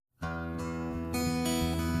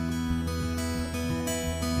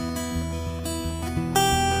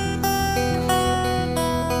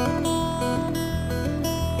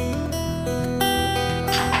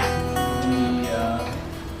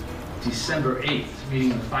8th,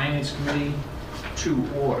 meeting of the Finance Committee to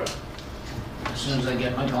order. As soon as I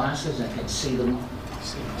get my glasses, I can see them on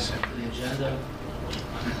the agenda.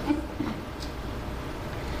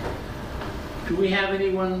 Do we have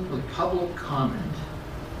anyone with public comment?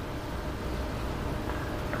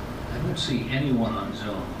 I don't see anyone on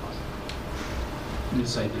Zoom.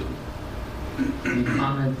 Yes, I do. Any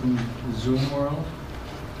comment from the Zoom world?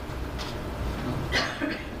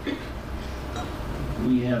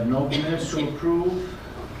 We have no minutes to approve,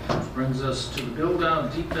 which brings us to the Build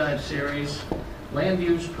Out Deep Dive Series, Land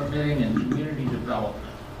Use Permitting and Community Development,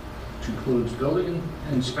 which includes building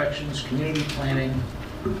inspections, community planning,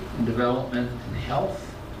 and development, and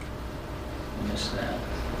health. I missed that.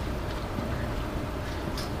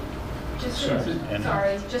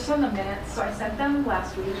 Sorry, just on the minutes, so I sent them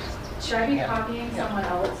last week. Should I be copying someone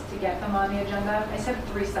else to get them on the agenda? I sent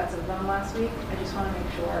 3 sets of them last week. I just want to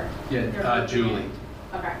make sure. Yeah, Julie.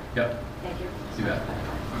 Okay. Yep. Thank you. Do that.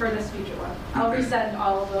 For this future one. I'll resend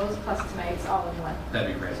all of those plus tonight's all in one.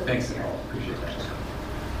 That'd be great. So Thanks, this year. Nicole. Appreciate that.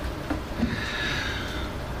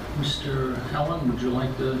 Mr. Helen, would you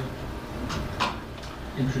like to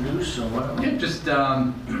introduce or whatever?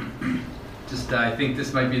 Yeah, I think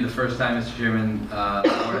this might be the first time, Mr. Chairman,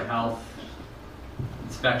 the Board of Health,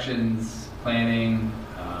 inspections, planning,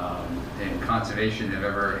 and conservation have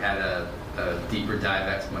ever had a deeper dive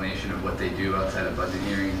explanation of what they do outside of budget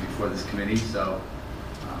hearings before this committee. So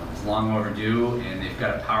it's long overdue, and they've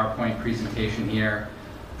got a PowerPoint presentation here.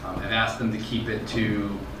 I've asked them to keep it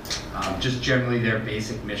to just generally their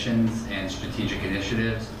basic missions and strategic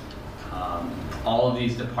initiatives. All of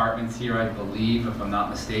these departments here, I believe, if I'm not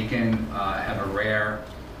mistaken, have a rare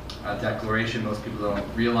declaration most people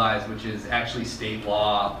don't realize, which is actually state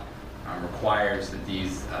law requires that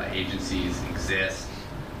these agencies exist.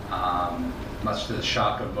 Much to the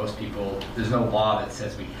shock of most people, there's no law that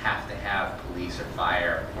says we have to have police or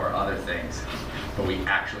fire or other things, but we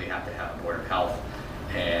actually have to have a Board of Health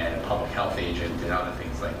and a public health agent and other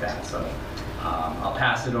things like that. So I'll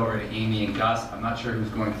pass it over to Amy and Gus. I'm not sure who's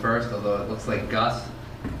going first, although it looks like Gus.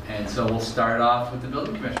 And so we'll start off with the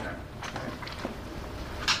building commissioner.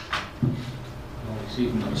 Is he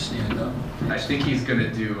even going to stand up? I think he's going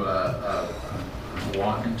to do a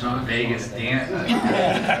Walk and talk? Vegas dance.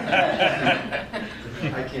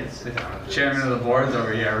 I can't sit down. Chairman of the board's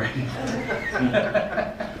over here already.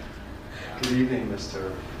 Good evening,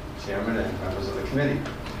 Mr. Chairman and members of the committee.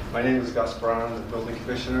 My name is Gus Brown, the building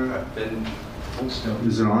commissioner. I've been.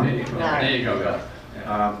 Is it on? There you go. There you go, Gus.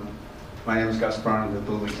 My name is Gus Brown, I'm the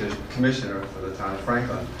building commissioner for the town of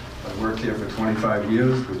Franklin. I've worked here for 25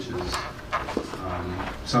 years, which is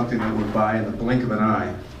something that would buy in the blink of an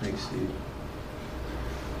eye. Thanks, Steve.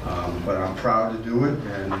 But I'm proud to do it,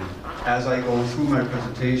 and as I go through my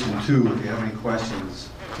presentation too, if you have any questions,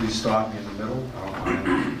 please stop me in the middle. I don't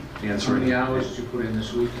mind How answering. many hours did you put in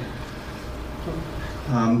this weekend?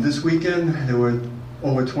 This weekend, there were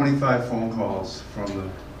over 25 phone calls from the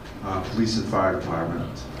police and fire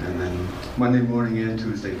department, and then Monday morning and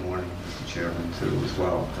Tuesday morning, Mr. Chairman, too, as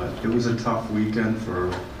well. But it was a tough weekend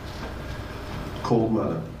for cold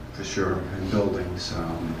weather, for sure, and buildings.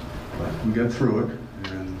 But we got through it,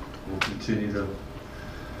 and we'll continue to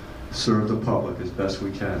serve the public as best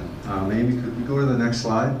we can. Amy, could we go to the next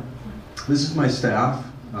slide? This is my staff.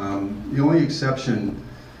 The only exception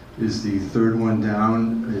is the third one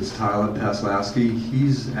down is Tyler Paslawski.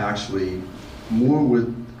 He's actually more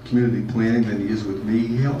with community planning than he is with me.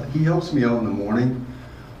 He helps me out in the morning.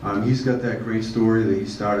 He's got that great story that he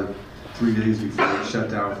started 3 days before he shut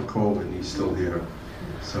down for COVID, and he's still here.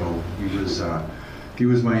 So he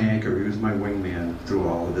was my anchor. He was my wingman through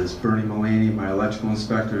all of this. Bernie Mullaney, my electrical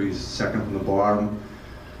inspector, he's second from the bottom.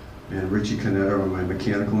 And Richie Canetta are my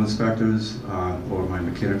mechanical inspectors, or my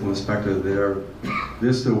mechanical inspector.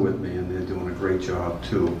 They're still with me, and they're doing a great job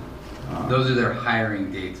too. Those are their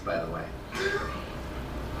hiring dates, by the way.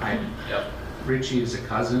 Yep. Richie is a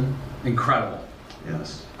cousin. Incredible.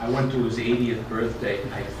 Yes. I went to his 80th birthday,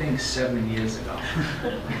 I think 7 years ago.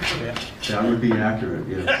 That would be accurate,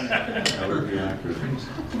 yes. That would be accurate.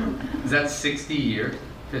 Is that 60 years?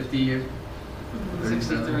 50 years?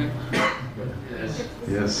 63? Yes.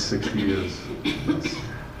 Yes, 60 years. Yes.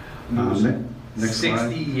 Next 60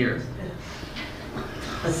 slide. years.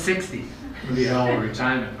 60. It'll be a hell of a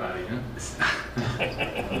retirement party, huh?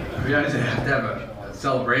 We have to have a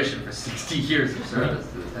celebration for 60 years of service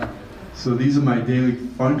to the town. So these are my daily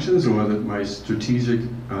functions, or my strategic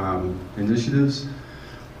initiatives.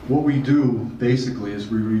 What we do basically is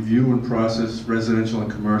we review and process residential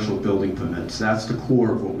and commercial building permits. That's the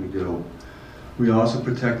core of what we do. We also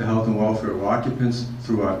protect the health and welfare of occupants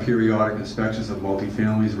through our periodic inspections of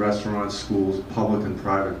multifamilies, restaurants, schools, public and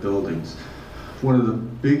private buildings. One of the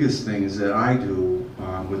biggest things that I do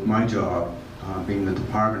with my job, being the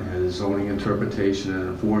department head, is zoning interpretation and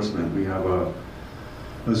enforcement. We have a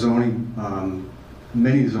zoning,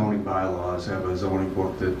 many zoning bylaws have a zoning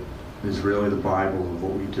book that is really the Bible of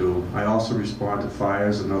what we do. I also respond to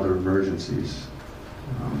fires and other emergencies.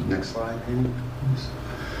 Next slide, Amy, please.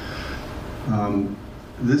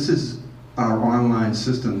 This is our online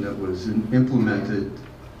system that was implemented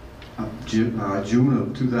June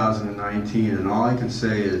of 2019, and all I can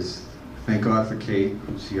say is thank God for Kate,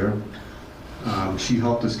 who's here. She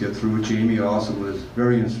helped us get through it. Jamie also was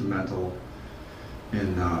very instrumental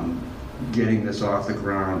in getting this off the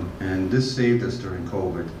ground, and this saved us during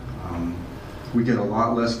COVID. We get a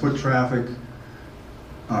lot less foot traffic.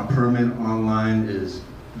 Our permit online is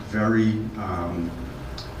very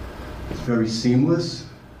seamless.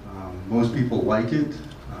 Most people like it,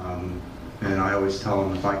 and I always tell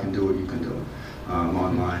them, if I can do it, you can do it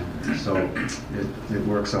online. So it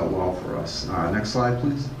works out well for us. Next slide,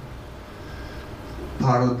 please.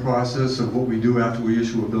 Part of the process of what we do after we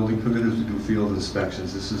issue a building permit is we do field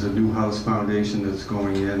inspections. This is a new house foundation that's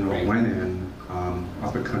going in or went in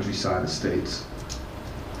up at Countryside Estates.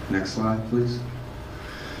 Next slide, please.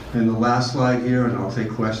 And the last slide here, and I'll take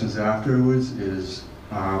questions afterwards, is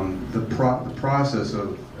the process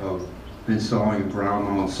of installing a ground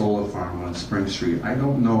mount solar farm on Spring Street. I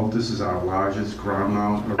don't know if this is our largest ground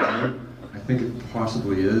mount array. I think it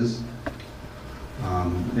possibly is.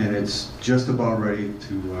 And it's just about ready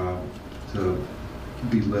to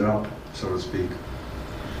be lit up, so to speak.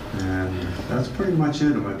 And that's pretty much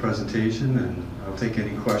it in my presentation, and I'll take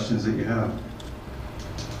any questions that you have.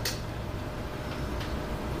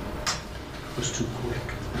 It was too quick.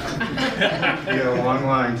 You got a long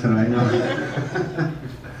line tonight.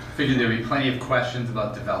 Figured there'd be plenty of questions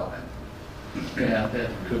about development. Yeah, that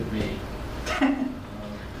could be.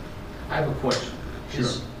 I have a question. Sure.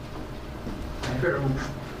 I heard,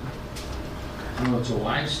 I don't know, it's a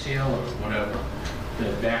wives' tale or whatever,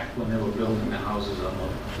 that back when they were building the houses on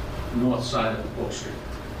the north side of Oak Street,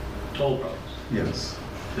 Toll Brothers, Yes.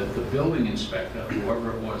 that the building inspector,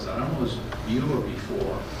 whoever it was, I don't know if it was you or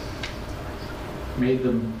before, made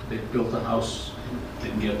them, they built a house,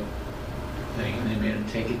 didn't get thing, and they made them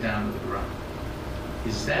take it down to the ground.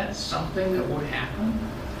 Is that something that would happen?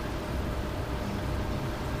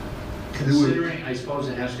 Considering, I suppose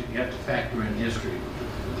it has to, you have to factor in history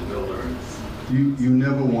with the builder. And You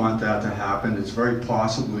never want that to happen. It's very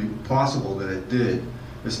possible that it did,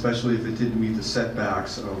 especially if it didn't meet the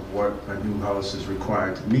setbacks of what a new house is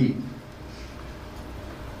required to meet.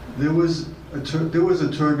 There was a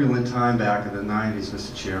turbulent time back in the 90s,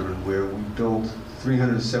 Mr. Chairman, where we built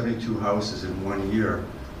 372 houses in 1 year.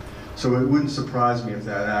 So it wouldn't surprise me if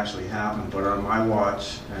that actually happened, but on my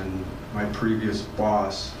watch and my previous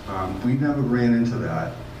boss, we never ran into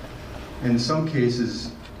that. In some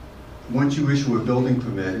cases, once you issue a building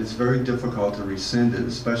permit, it's very difficult to rescind it,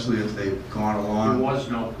 especially if they've gone along. there was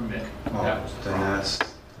no permit. Oh, That was the then problem. that's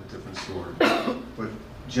a different story. But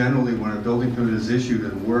generally, when a building permit is issued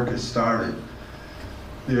and work is started,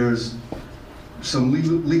 there's some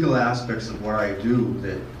legal aspects of what I do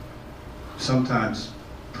that sometimes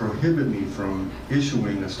prohibit me from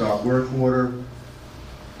issuing a stop work order,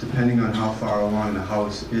 depending on how far along the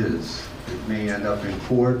house is. It may end up in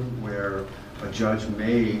court where a judge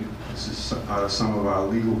may, this is out of some of our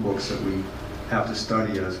legal books that we have to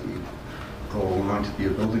study as we go along to be a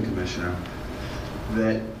building commissioner,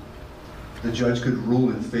 that the judge could rule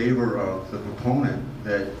in favor of the proponent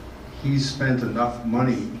that he's spent enough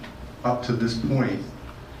money up to this point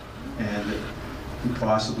and he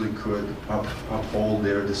possibly could uphold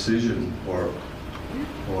their decision or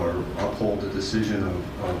uphold the decision of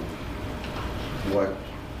what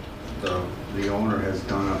the owner has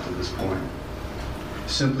done up to this point,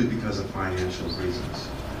 simply because of financial reasons.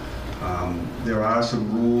 There are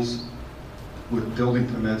some rules with building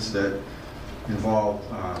permits that involve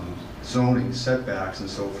zoning setbacks and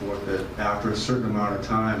so forth, that after a certain amount of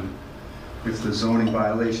time, if the zoning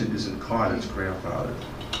violation isn't caught, it's grandfathered.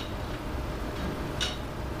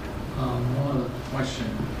 One other question.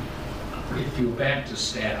 If you go back to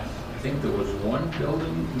staff, I think there was one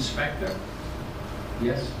building inspector?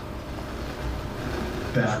 Yes?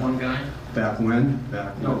 Just one guy? Back when?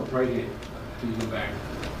 Back when? No, right here. You go back.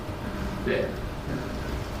 There.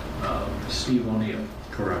 Steve O'Neill.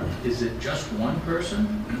 Correct. Is it just one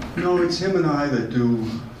person? No, it's him and I that do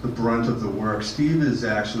the brunt of the work. Steve is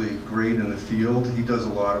actually great in the field. He does a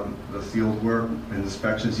lot of the field work and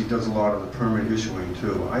inspections. He does a lot of the permit issuing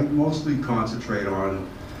too. I mostly concentrate on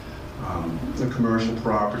the commercial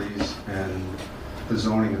properties and the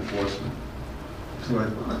zoning enforcement.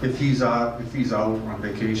 So if he's out on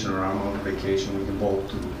vacation or I'm on vacation, we can both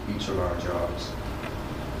do each of our jobs.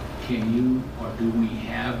 Can you, or do we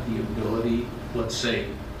have the ability, let's say,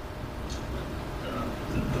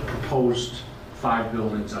 the proposed 5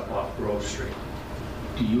 buildings up off Grove Street,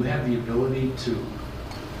 do you have the ability to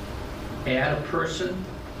add a person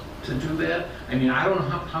to do that? I mean, I don't know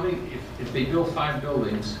how many, if they build 5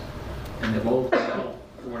 buildings and they're both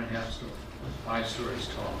 4.5 stories, 5 stories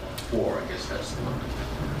tall, 4, I guess that's the limit.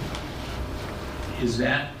 Is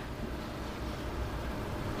that,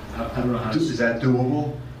 I don't know how to. Is that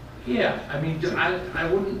doable? Yeah, I mean, I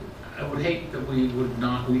would hate that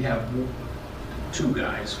we have 2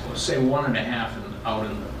 guys, or say 1.5 out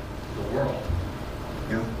in the world.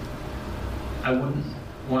 Yeah. I wouldn't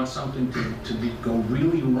want something to go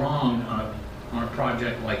really wrong on a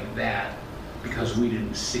project like that because we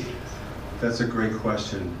didn't see it. That's a great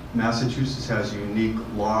question. Massachusetts has a unique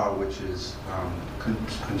law, which is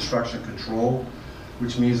construction control,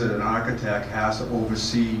 which means that an architect has to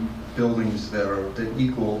oversee buildings that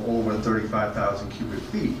equal over 35,000 cubic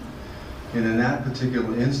feet. And in that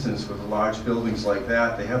particular instance, with large buildings like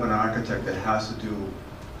that, they have an architect that has to do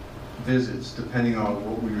visits depending on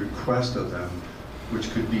what we request of them, which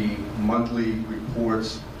could be monthly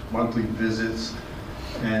reports, monthly visits.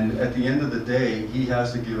 And at the end of the day, he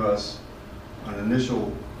has to give us an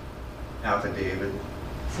initial affidavit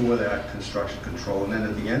for that construction control. And then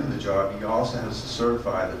at the end of the job, he also has to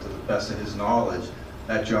certify that to the best of his knowledge,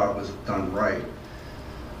 that job was done right.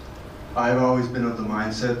 I've always been of the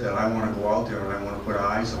mindset that I want to go out there and I want to put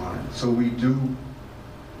eyes on it. So we do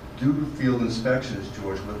field inspections,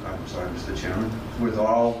 George, I'm sorry, Mr. Chairman, with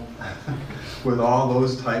all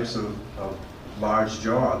those types of large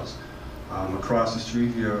jobs. Across the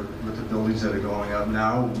street here with the buildings that are going up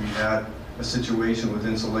now, we had a situation with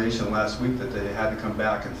insulation last week that they had to come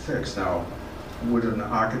back and fix. Now, would an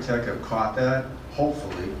architect have caught that?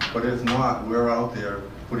 Hopefully, but if not, we're out there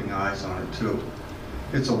putting eyes on it too.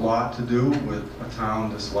 It's a lot to do with a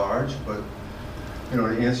town this large, but to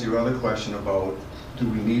answer your other question about do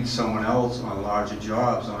we need someone else on larger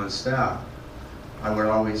jobs on staff, I would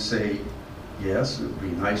always say yes, it would be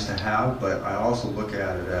nice to have, but I also look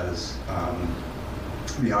at it as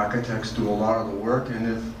the architects do a lot of the work,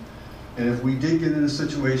 and if we did get in a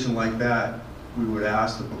situation like that, we would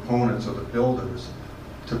ask the proponents or the builders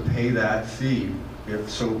to pay that fee, if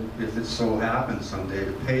it so happens someday,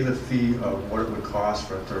 to pay the fee of what it would cost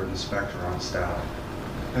for a 3rd inspector on staff.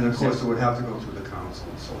 And of course, it would have to go through the council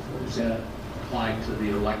and so forth. Does that apply to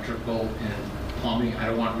the electrical and plumbing? I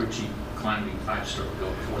don't want Richie climbing 5-story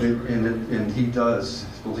buildings. And he does,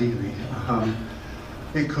 believe me.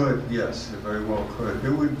 It could, yes, it very well could.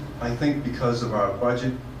 It would, I think, because of our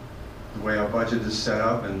budget, the way our budget is set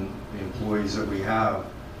up and the employees that we have,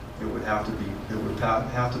 it would have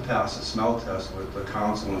to pass a smell test with the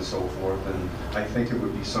council and so forth, and I think it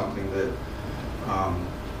would be something that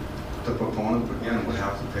the proponent, again, would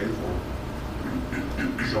have to pay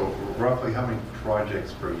for. So roughly how many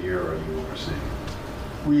projects per year are you overseeing?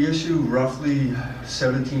 We issue roughly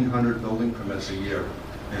 1,700 building permits a year,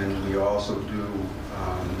 and we also do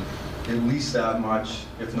at least that much,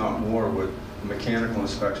 if not more, with mechanical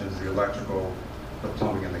inspections, the electrical, the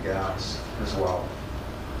plumbing, and the gas as well.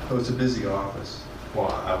 So it's a busy office.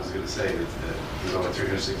 Well, I was going to say that there's only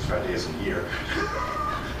 365 days a year.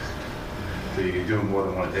 So you can do more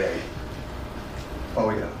than one a day. Oh,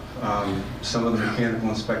 yeah. Some of the mechanical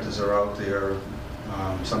inspectors are out there,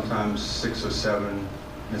 sometimes 6 or 7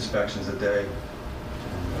 inspections a day.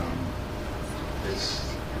 And,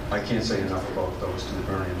 I can't say enough about those two,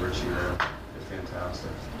 Bernie and Richie. They're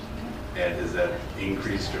fantastic. And has that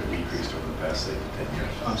increased or decreased over the past, say, 10 years?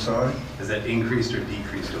 I'm sorry? Has that increased or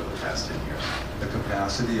decreased over the past 10 years? The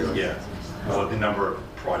capacity of... Yeah. Well, the number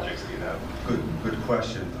of projects that you have. Good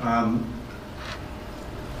question.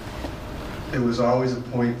 It was always a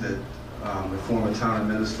point that the former town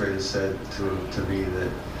administrator said to me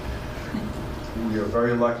that we are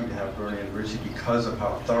very lucky to have Bernie and Richie because of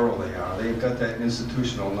how thorough they are. They've got that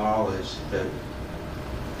institutional knowledge that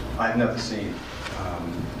I've never seen.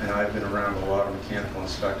 And I've been around a lot of mechanical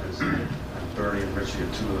inspectors, and Bernie and Richie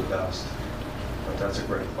are 2 of the best. But that's a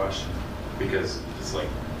great question. Because it's like,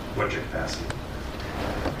 what's your capacity?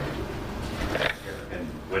 And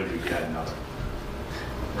when do you get another?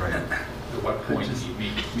 Right. At what point do you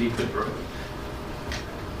meet the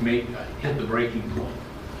hit the breaking point.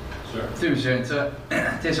 Sir? Through Sharon, so to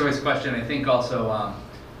answer his question, I think also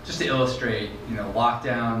just to illustrate,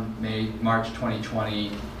 lockdown, March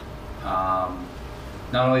 2020. Not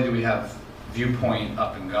only do we have Viewpoint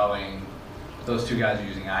up and going, those two guys are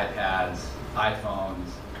using iPads, iPhones,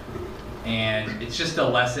 and it's just a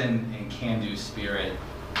lesson in can-do spirit.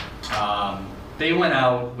 They went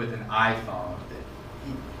out with an iPhone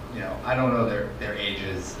that, I don't know their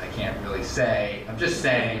ages, I can't really say. I'm just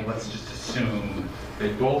saying, let's just assume.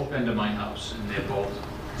 They've both been to my house, and they're both.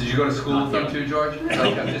 Did you go to school with them too, George?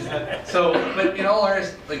 But in all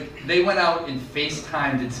earnest, they went out and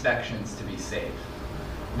FaceTimed inspections to be safe.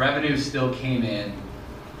 Revenue still came in.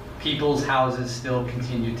 People's houses still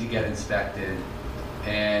continued to get inspected.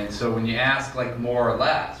 And so when you ask more or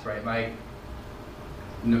less, right, Mike,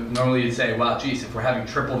 normally you'd say, well, geez, if we're having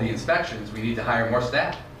triple the inspections, we need to hire more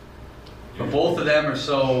staff. But both of them are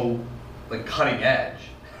so cutting edge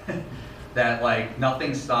that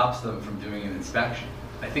nothing stops them from doing an inspection.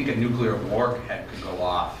 I think a nuclear warhead could go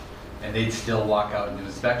off and they'd still walk out and do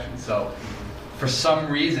inspections. So for some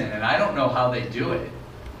reason, and I don't know how they do it,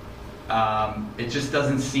 it just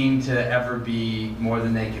doesn't seem to ever be more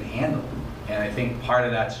than they can handle. And I think part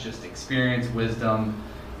of that's just experience, wisdom,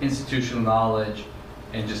 institutional knowledge,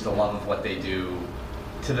 and just a love of what they do.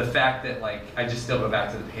 To the fact that I just still go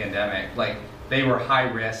back to the pandemic, they were high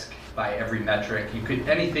risk by every metric.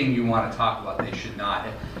 Anything you want to talk about, they should not.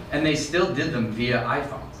 And they still did them via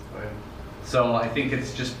iPhones. Right. So I think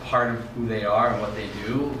it's just part of who they are and what they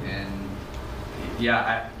do. And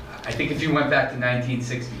yeah, I think if you went back to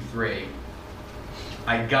 1963,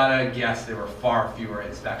 I gotta guess there were far fewer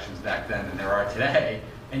inspections back then than there are today.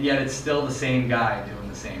 And yet it's still the same guy doing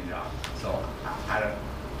the same job. So I don't know.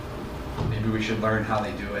 Maybe we should learn how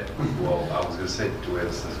they do it. Well, I was going to say, do we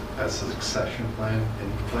have a succession plan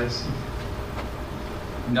in place?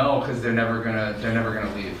 No, because they're never gonna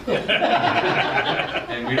leave,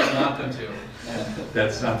 and we don't want them to.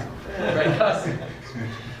 That's not. Right, Gus?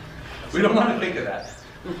 We don't want to think of that.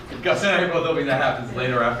 Gus and I are both hoping that happens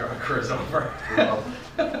later after our career's over. Well,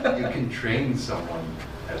 you can train someone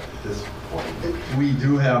at this point. We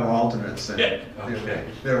do have alternates, and Okay.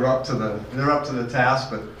 they're up to the task,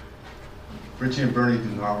 but Richie and Bernie do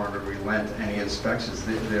not want to relent any inspections.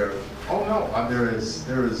 They're Oh, they're as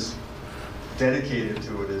dedicated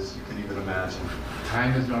to it as you can even imagine.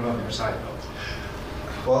 time is not on their side,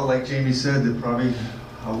 though. Well, like Jamie said, they probably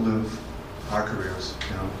outlive our careers,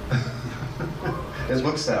 It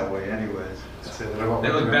looks that way anyways. They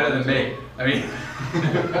look better than me. I mean,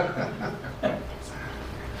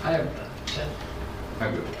 I have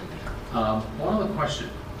I'm good. one other question.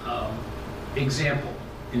 Example,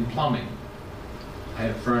 in plumbing, I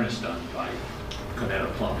had a furnace done by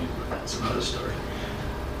Conetta Plumbing, but that's another story.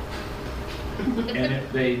 And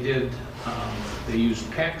they did, they used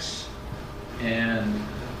PEX and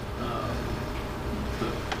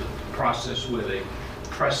the process where they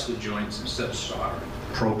press the joints instead of soldering.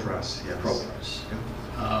 ProPress, yes. ProPress.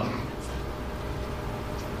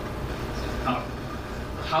 Yeah.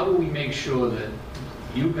 How do we make sure that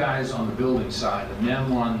you guys on the building side and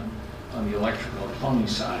them on the electrical and plumbing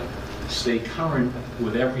side stay current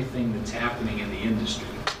with everything that's happening in the industry?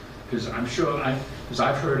 Because I'm sure, because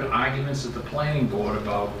I've heard arguments at the planning board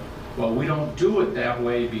about, well, we don't do it that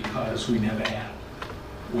way because we never have.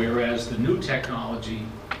 Whereas the new technology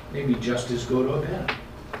may be just as good or better.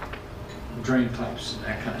 Drain pipes and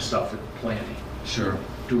that kind of stuff at planning. Sure.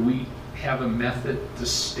 Do we have a method to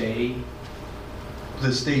stay?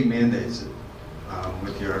 The state mandates it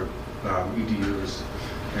with your EDUs,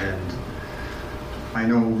 and I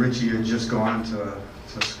know Richie had just gone to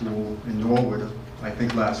school in Norwood, I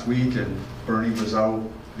think last week, and Bernie was out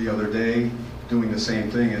the other day doing the same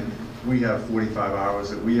thing, and we have 45 hours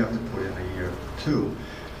that we have to put in a year too.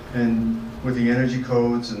 And with the energy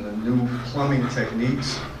codes and the new plumbing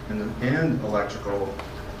techniques and electrical,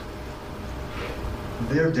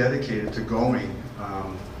 they're dedicated to going.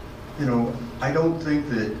 I don't think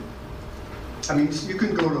that, you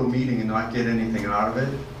can go to a meeting and not get anything out of it,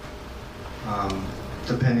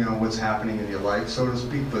 depending on what's happening in your life, so to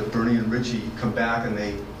speak, but Bernie and Richie come back and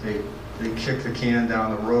they kick the can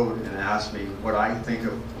down the road and ask me what I think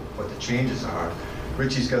of what the changes are.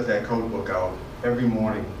 Richie's got that code book out every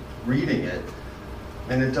morning, reading it,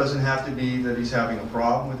 and it doesn't have to be that he's having a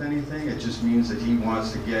problem with anything, it just means that he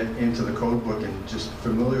wants to get into the code book and just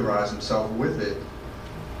familiarize himself with it,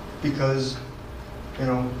 because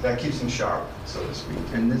that keeps him sharp, so to speak,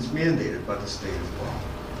 and it's mandated by the state as well.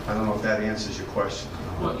 I don't know if that answers your question.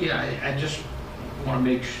 Well, yeah, I just want to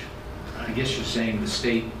make sure, I guess you're saying the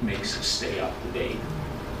state makes us stay up to date.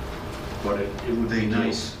 but it would They be do.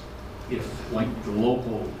 nice if, like, the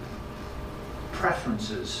local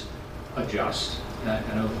preferences adjust. I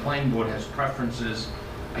know the planning board has preferences.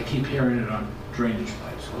 I keep hearing it on drainage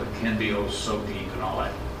pipes, well, it can be oh so deep and all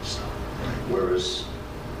that stuff. Whereas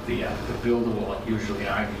the builder will usually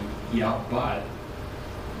argue, yeah, but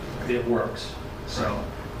it works. So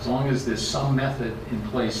as long as there's some method in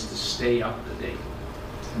place to stay up to date,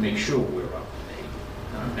 to make sure we're up to date.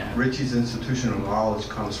 on that. Richie's institutional knowledge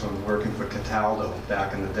comes from working for Cataldo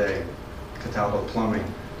back in the day, Cataldo Plumbing.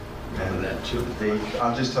 Remember that too.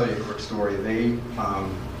 I'll just tell you a quick story. They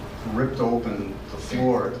ripped open the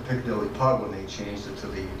floor at the Piccadilly Pub when they changed it to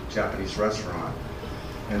the Japanese restaurant.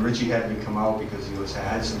 And Richie had me come out because he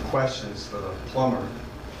had some questions for the plumber,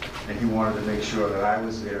 and he wanted to make sure that I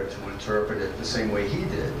was there to interpret it the same way he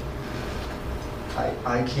did.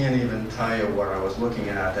 I can't even tell you what I was looking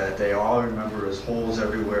at that day. All I remember is holes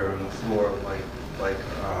everywhere on the floor, like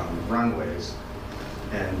runways,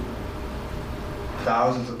 and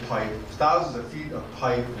thousands of feet of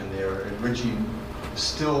pipe in there. And Richie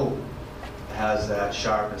still has that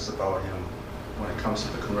sharpness about him when it comes to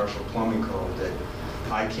the commercial plumbing code that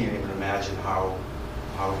I can't even imagine how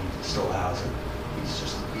he still has it. He's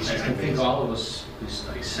just I think amazing. all of us, at least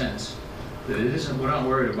I sense, that it isn't, we're not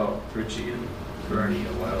worried about Richie and Bernie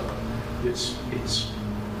or whatever. It's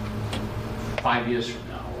 5 years from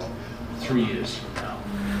now, or 3 years from now,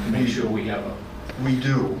 to make sure we have a, We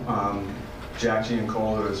do. Jack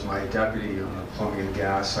Giancola is my deputy on the plumbing and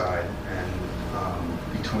gas side,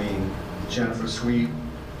 and between Jennifer Sweet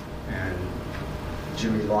and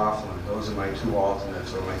Jimmy Laughlin, those are my two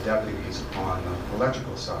alternates, or my deputies on the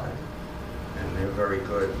electrical side, and they're very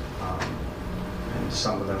good. And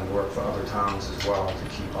some of them work for other towns as well to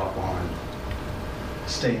keep up on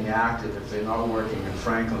staying active. If they're not working in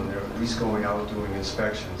Franklin, they're at least going out doing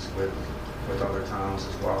inspections with other towns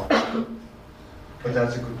as well. But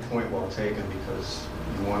that's a good point, well taken, because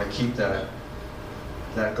you want to keep that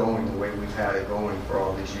going the way we've had it going for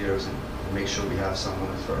all these years, and make sure we have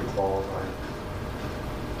someone that's very qualified.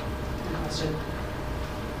 Question.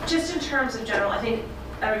 Just in terms of general, I think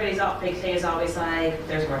everybody's big thing is always like,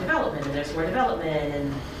 there's more development,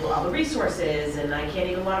 and well, all the resources, and I can't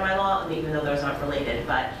even water my lawn, even though those aren't related,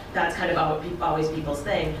 but that's kind of always people's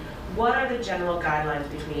thing. What are the general guidelines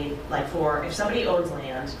between, like, for if somebody owns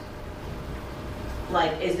land,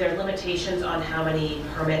 like, is there limitations on how many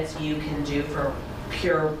permits you can do for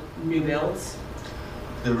pure new builds?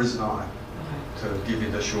 There is not, to give you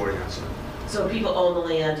the short answer. So if people own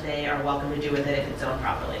the land, they are welcome to do with it if it's zoned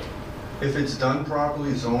properly? If it's done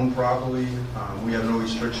properly, zoned properly, we have no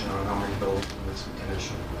restriction on how many building permits we can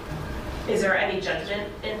issue. Is there any judgment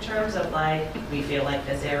in terms of, like, we feel like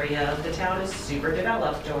this area of the town is super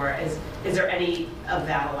developed, or is there any of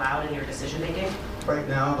that allowed in your decision making? Right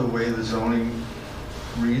now, the way the zoning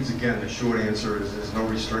reads, again, the short answer is there's no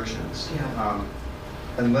restrictions. Yeah.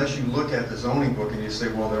 Unless you look at the zoning book and you say,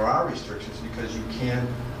 well, there are restrictions, because you can't,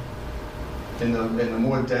 in the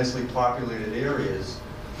more densely populated areas,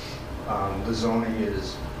 the zoning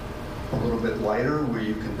is a little bit lighter, where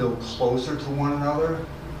you can build closer to one another.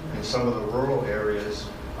 In some of the rural areas,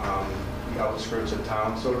 the outskirts of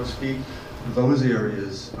town, so to speak, those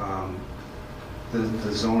areas,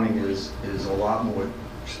 the zoning is a lot more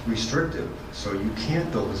restrictive. So you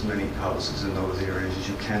can't build as many houses in those areas as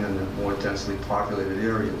you can in the more densely populated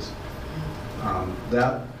areas.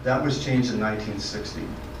 That was changed in 1960.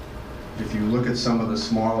 If you look at some of the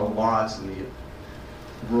smaller lots in the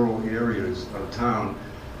rural areas of town,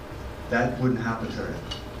 that wouldn't happen today,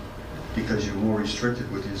 because you're more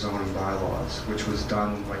restricted with your zoning bylaws, which was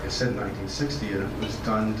done, like I said, in 1960, and it was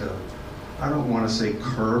done to, I don't want to say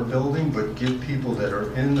curb building, but give people that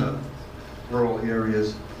are in the rural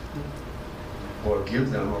areas, or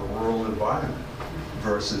give them a rural environment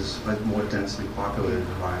versus a more densely populated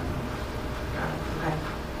environment. Okay,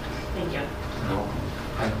 thank you.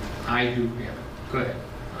 I do, yeah, go ahead.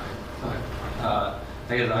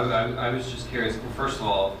 I was just curious. Well, first of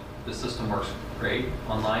all, the system works great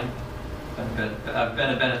online. I've been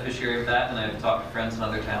a beneficiary of that, and I've talked to friends in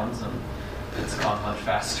other towns, and it's gone much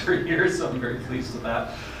faster here, so I'm very pleased with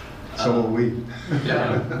that. So are we.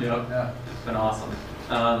 Yeah, it's been awesome.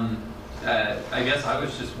 I guess I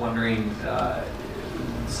was just wondering,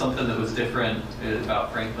 something that was different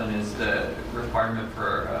about Franklin is the requirement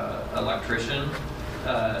for electrician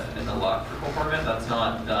in the electrical permit. That's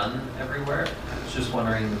not done everywhere. I was just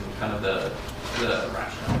wondering kind of the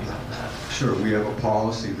rationale behind that. Sure, we have a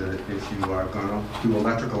policy that if you are going to do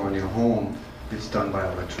electrical in your home, it's done by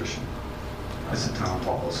an electrician. It's a town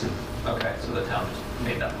policy. Okay, so the town just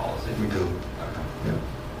made that policy. We do. Okay. Yeah.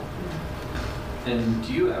 And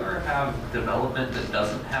do you ever have development that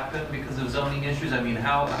doesn't happen because of zoning issues? I mean,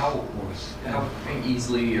 how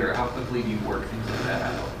easily or how quickly do you work things like that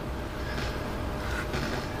out?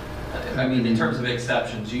 I mean, in terms of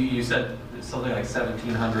exceptions, you said something like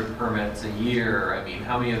 1,700 permits a year. I mean,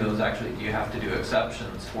 how many of those actually do you have to do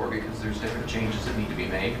exceptions for because there's different changes that need to be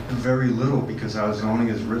made? Very little, because our zoning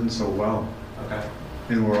is written so well, Okay.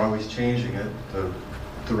 and we're always changing it. The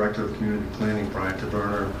Director of Community Planning, Brian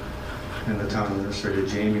Taberner, and the Town Administrator,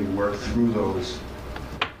 Jamie, work through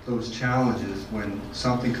those challenges when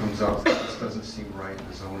something comes up that just doesn't seem right in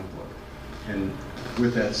the zoning book. And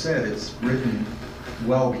with that said, it's written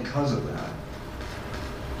well because of that.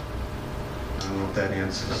 I don't know if that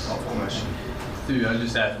answers the question. Stu, I'll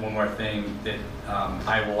just add one more thing that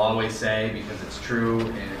I will always say, because it's true,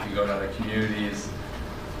 and if you go to other communities,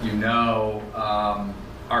 you know,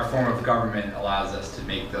 our form of government allows us to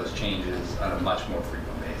make those changes on a much more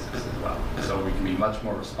frequent basis as well. So we can be much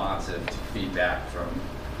more responsive to feedback from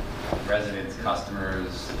residents,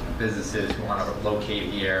 customers, businesses who want to locate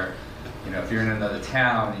here. You know, if you're in another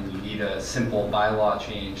town and you need a simple bylaw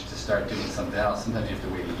change to start doing something else, sometimes you have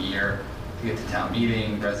to wait a year to get to town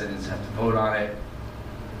meeting, residents have to vote on it.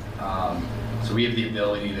 So we have the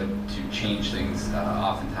ability to change things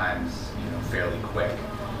oftentimes, you know, fairly quick,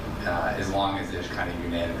 as long as there's kind of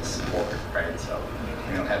unanimous support, right? So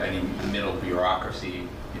we don't have any middle bureaucracy,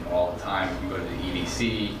 you know, all the time. We go to the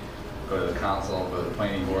EDC, go to the council, go to the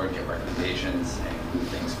planning board, get recommendations and move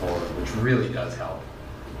things forward, which really does help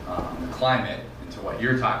the climate. And to what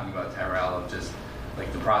you're talking about, Tyrell, of just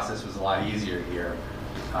like the process was a lot easier here.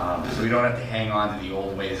 So we don't have to hang on to the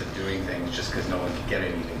old ways of doing things just because no one can get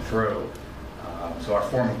anything through. So our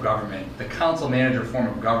form of government, the council manager form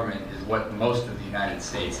of government, is what most of the United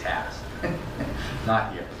States has.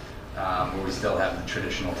 Not here, where we still have the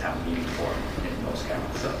traditional town meeting form in most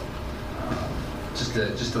counties. So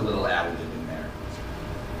just a little additive in there.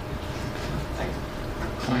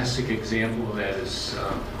 Classic example of that is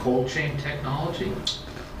cold chain technology.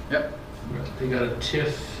 Yep. They got a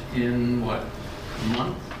TIF in, what, a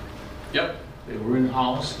month? Yep. They were in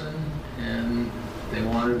Holliston, and they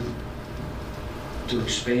wanted to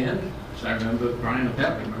expand. So I remember, Brian will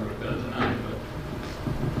probably remember it better than I,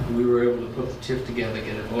 but we were able to put the TIF together,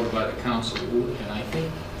 get it voted by the council, and I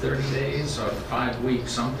think 30 days or 5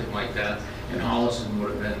 weeks, something like that. In Holliston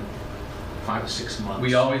would have been 5 or 6 months.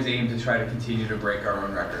 We always aim to try to continue to break our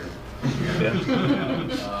own record.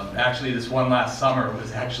 Actually, this one last summer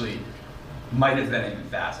was actually, might have been even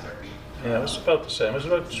faster. Yeah, it's about the same. It's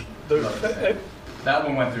about That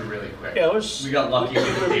one went through really quick. yeah, it was. We got lucky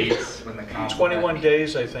with the dates when the council. 21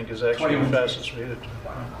 days, I think, is actually the 21 fastest we did.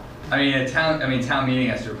 I mean, town meeting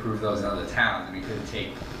has to approve those in other towns. I mean, it could take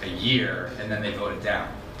a year and then they vote it down.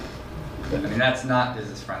 I mean, that's not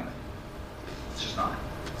business friendly. It's just not.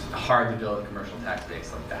 It's hard to build a commercial tax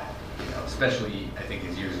base like that. You know, especially I think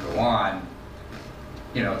as years go on,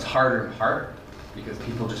 you know, it's harder and harder because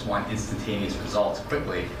people just want instantaneous results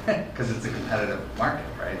quickly because it's a competitive market,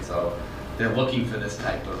 right? So they're looking for this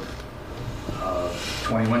type of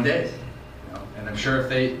 21 days. You know? And I'm sure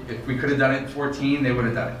if we could have done it in 14, they would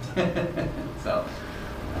have done it. So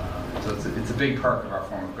it's a big perk of our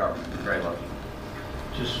form of government. We're very lucky.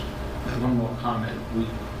 Just one more comment.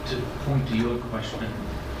 To point to your question,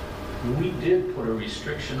 we did put a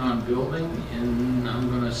restriction on building in, I'm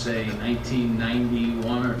going to say,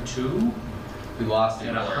 1991 or 2. We lost it.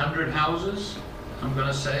 At 100 houses, I'm going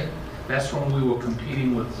to say. That's when we were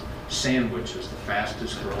competing with Sandwich as the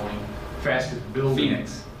fastest building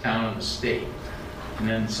Phoenix town in the state. And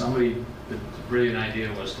then the brilliant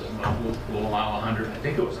idea was to, well, we'll allow 100, I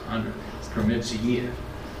think it was 100 permits a year,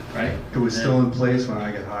 right? It was still in place when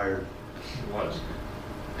I got hired. It was.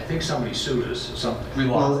 I think somebody sued us or something. We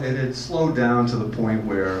Well, lost. it had slowed down to the point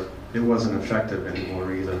where it wasn't effective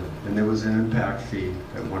anymore either. And there was an impact fee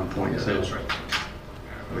at one point Yeah, too. that's right.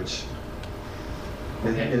 Which,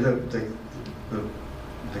 Okay.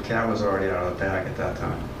 the cat was already out of the bag at that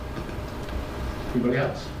time. Anybody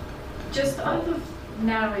else? Just off of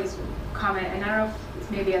Natalie's comment, and I don't know if it's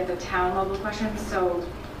maybe at the town level question, so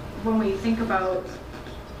when we think about,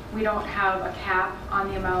 we don't have a cap on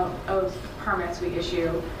the amount of permits we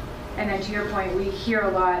issue, and then to your point, we hear a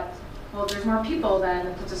lot, well, if there's more people, then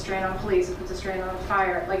it puts a strain on police, it puts a strain on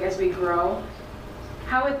fire, like as we grow.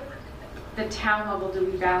 How at the town level do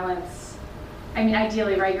we balance, I mean,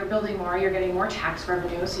 ideally, right, you're building more, you're getting more tax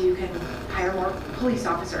revenue, so you can hire more police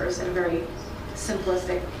officers at a very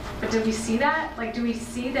simplistic, but do we see that? Like, do we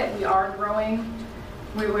see that we are growing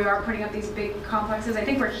we are putting up these big complexes. I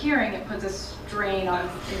think we're hearing it puts a strain on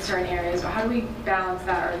in certain areas, but how do we balance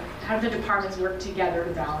that, or how do the departments work together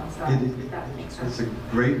to balance that? If that makes sense. It's a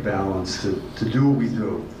great balance to do what we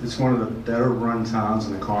do. It's one of the better run towns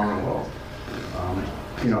in the Commonwealth.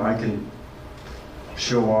 You know, I can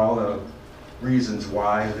show all the reasons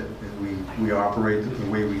why that we operate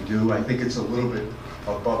the way we do. I think it's a little bit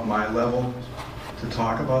above my level to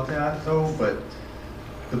talk about that, though, but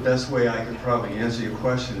the best way I could probably answer your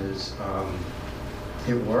question is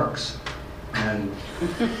it works, and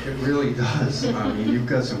it really does. I mean, you've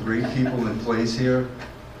got some great people in place here.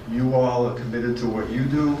 You all are committed to what you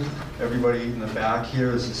do. Everybody in the back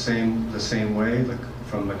here is the same way,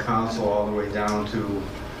 from the council all the way down to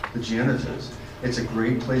the janitors. It's a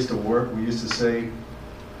great place to work. We used to say,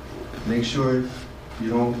 make sure you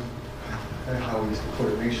don't, how we used to put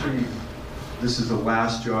it, make sure this is the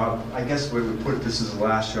last job. I guess we would put it, this is the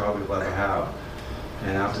last job we'll ever have.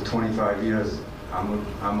 And after 25 years, I'm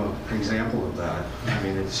an example of that. I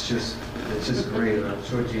mean, it's just great. And I'm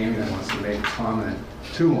sure Jamie wants to make a comment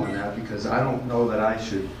too on that, because I don't know that I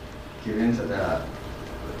should get into that.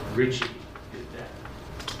 Richie did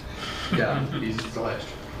that. Yeah. He's the last.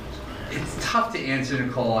 It's tough to answer,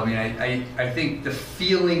 Nicole. I mean, I think the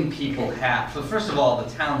feeling people have, so first of all, the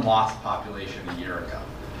town lost population a year ago.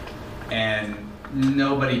 And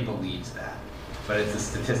nobody believes that, but it's a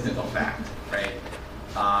statistical fact, right?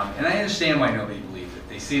 And I understand why nobody believes it.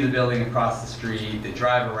 They see the building across the street, they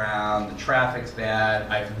drive around, the traffic's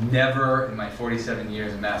bad. I've never, in my 47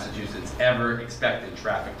 years in Massachusetts, ever expected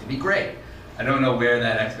traffic to be great. I don't know where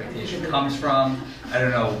that expectation comes from. I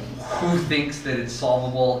don't know who thinks that it's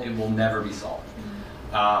solvable. It will never be solved.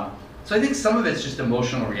 So I think some of it's just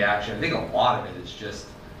emotional reaction. I think a lot of it is just,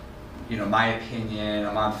 you know, my opinion.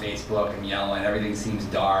 I'm on Facebook, I'm yelling, everything seems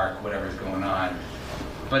dark, whatever's going on.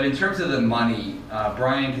 But in terms of the money,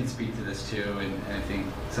 Brian can speak to this too, and I think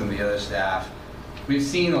some of the other staff. We've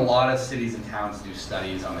seen a lot of cities and towns do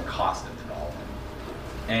studies on the cost of development.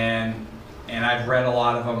 And I've read a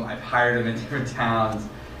lot of them, I've hired them in different towns,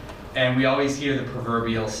 and we always hear the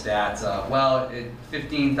proverbial stats of, well,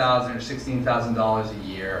 $15,000 or $16,000 a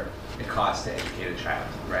year it costs to educate a child,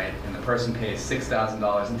 right? And the person pays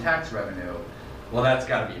 $6,000 in tax revenue. Well, that's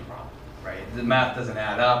got to be a problem, right? The math doesn't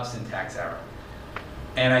add up, syntax error.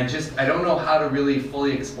 And I don't know how to really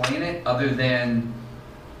fully explain it, other than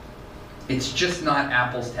it's just not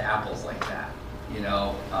apples to apples like that, you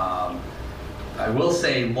know? I will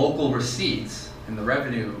say local receipts and the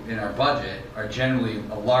revenue in our budget are generally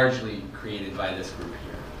largely created by this group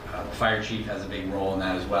here. The fire chief has a big role in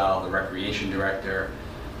that as well, the recreation director.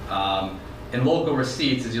 And local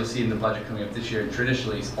receipts, as you'll see in the budget coming up this year,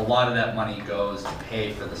 traditionally, a lot of that money goes to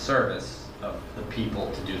pay for the service of the people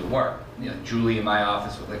to do the work. You know, Julie in my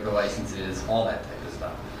office with liquor licenses, all that type of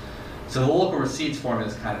stuff. So the local receipts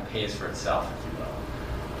formula kind of pays for itself, if you will.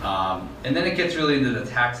 And then it gets really into the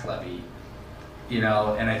tax levy. You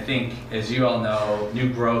know, and I think, as you all know,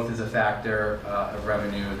 new growth is a factor of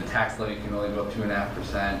revenue. The tax levy can only go up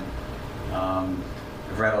 2.5%.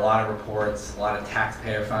 I've read a lot of reports, a lot of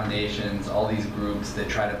taxpayer foundations, all these groups that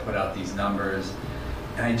try to put out these numbers.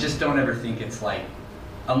 And I just don't ever think it's like,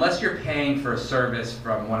 unless you're paying for a service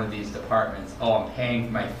from one of these departments, oh, I'm paying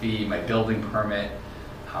for my fee, my building permit,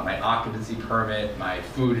 my occupancy permit, my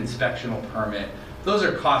food inspectional permit. Those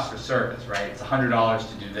are costs for service, right? It's $100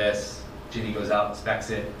 to do this. Ginny goes out, inspects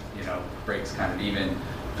it, you know, breaks kind of even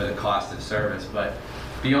for the cost of service. But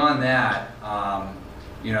beyond that,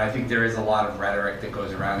 you know, I think there is a lot of rhetoric that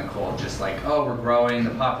goes around, Nicole, just like, oh, we're growing,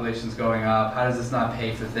 the population's going up, how does this not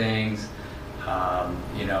pay for things?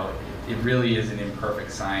 You know, it really is an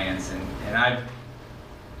imperfect science. And I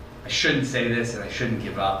shouldn't say this and I shouldn't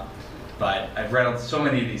give up, but I've read so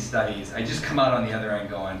many of these studies, I just come out on the other end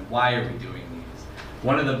going, why are we doing these?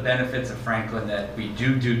 One of the benefits of Franklin that we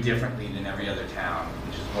do differently than every other town,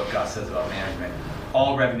 which is what Gus says about management,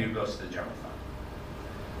 all revenue goes to the general fund.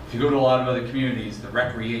 If you go to a lot of other communities, the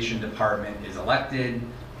recreation department is elected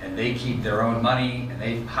and they keep their own money and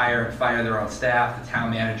they hire and fire their own staff. The town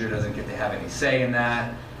manager doesn't get to have any say in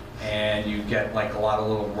that. And you get like a lot of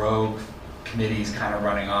little rogue committees kind of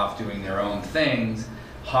running off doing their own things,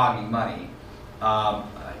 hogging money.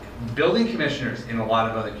 Building commissioners in a lot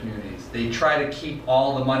of other communities, they try to keep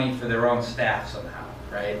all the money for their own staff somehow,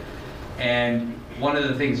 right? And one of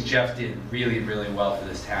the things Jeff did really, really well for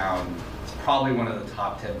this town, it's probably one of the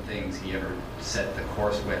top 10 things he ever set the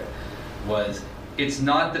course with, was it's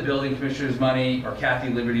not the building commissioner's money or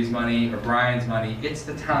Kathy Liberty's money or Brian's money, it's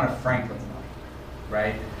the town of Franklin's money,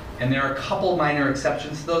 right? And there are a couple minor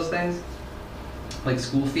exceptions to those things, like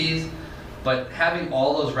school fees. But having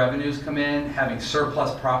all those revenues come in, having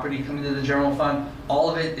surplus property come into the general fund, all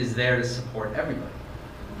of it is there to support everybody.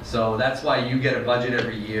 So that's why you get a budget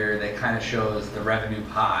every year that kind of shows the revenue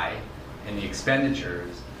pie and the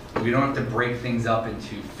expenditures. We don't have to break things up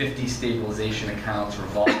into 50 stabilization accounts,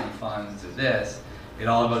 revolving funds, or this. It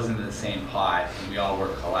all goes into the same pot, and we all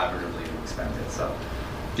work collaboratively to expend it. So,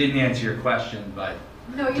 didn't answer your question, but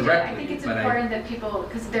No, you did. I directly, think it's but important that people,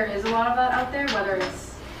 because there is a lot of that out there, whether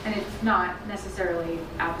it's, and it's not necessarily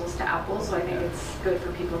apples to apples, so I think it's good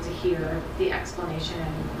for people to hear the explanation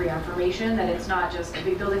and reaffirmation that it's not just a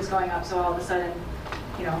big building's going up, so all of a sudden,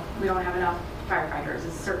 we don't have enough firefighters.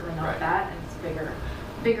 It's certainly not Right. that, and it's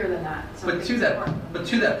bigger than that. So I But think to it's that, important. but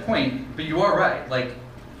to that point, but you are right. Like,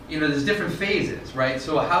 there's different phases, right?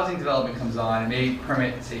 So a housing development comes on and may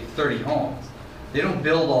permit, say, 30 homes. They don't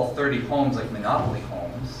build all 30 homes like monopoly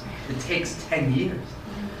homes. It takes 10 years.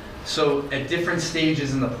 So at different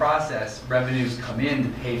stages in the process, revenues come in to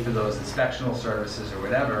pay for those inspectional services or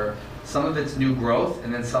whatever. Some of it's new growth,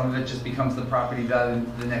 and then some of it just becomes the property value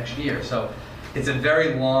the next year. So it's a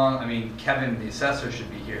very long, Kevin, the assessor,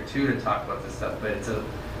 should be here too to talk about this stuff, but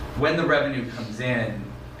when the revenue comes in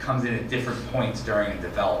at different points during a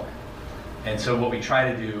development. And so what we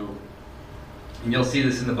try to do, and you'll see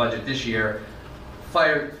this in the budget this year,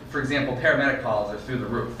 fire, for example, paramedic calls are through the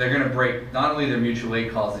roof. They're going to break not only their mutual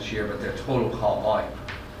aid calls this year, but their total call volume.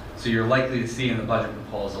 So you're likely to see in the budget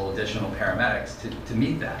proposal additional paramedics to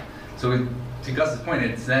meet that. So to Gus's point,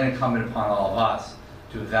 it's then incumbent upon all of us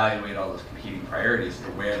to evaluate all those competing priorities for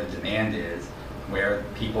where the demand is, where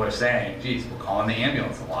people are saying, geez, we're calling the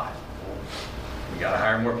ambulance a lot. We got to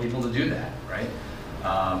hire more people to do that, right?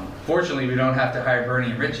 Fortunately, we don't have to hire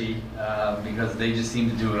Bernie and Richie because they just seem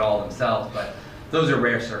to do it all themselves. But those are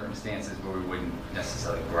rare circumstances where we wouldn't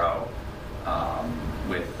necessarily grow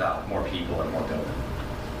with more people and more building.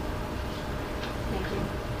 Thank you.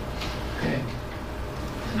 Okay.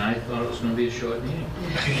 And I thought it was going to be a short meeting.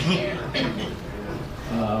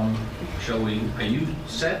 Are you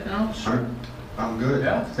set now, sir? I'm good.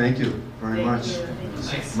 Yeah. Thank you very much.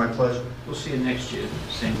 It's my pleasure. We'll see you next year,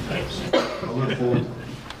 same time. I look forward to it.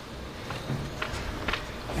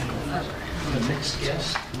 The next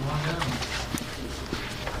guest, come on down.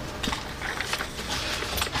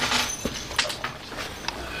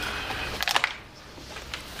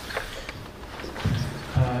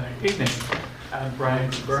 Evening. I'm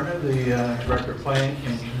Brian Berna, the Director of Planning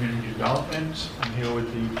and Community Development. I'm here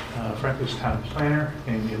with the Franklin's Town Planner,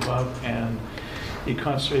 Amy Love, and the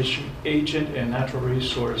Conservation Agent and Natural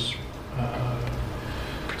Resource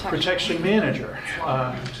Protection Manager.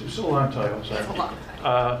 It's a long title, sorry.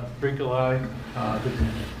 Brika Lai, good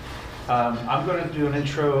evening. I'm going to do an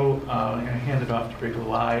intro. I'm going to hand it off to Brika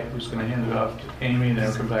Lai, who's going to hand it off to Amy, and then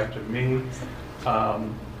it'll come back to me.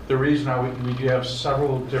 The reason we do have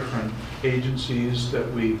several different agencies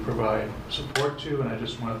that we provide support to, and I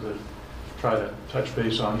just wanted to try to touch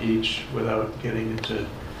base on each without getting into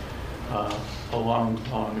a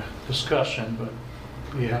long discussion, but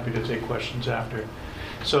be happy to take questions after.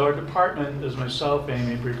 So our department is myself,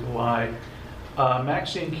 Amy Brika Lai.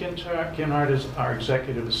 Maxine Kinhart is our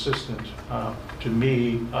executive assistant to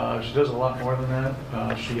me. She does a lot more than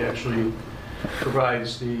that. She actually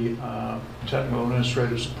provides the technical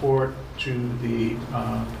administrative support to the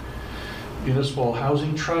Municipal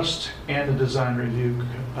Housing Trust and the Design Review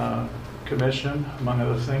Commission, among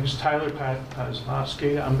other things. Tyler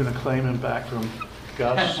Pasnowski, I'm going to claim him back from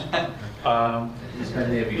Gus. He's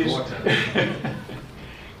been there before.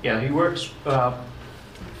 Yeah, he works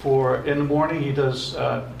in the morning. He does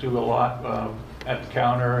do a lot at the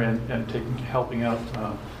counter and helping out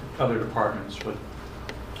other departments, but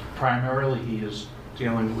primarily he is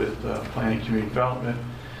dealing with planning, community development,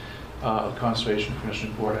 Conservation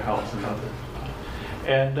Commission, Board of Health, and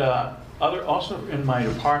other. Also in my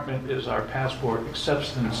department is our passport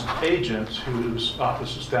acceptance agent, whose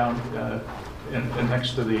office is down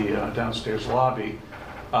next to the downstairs lobby.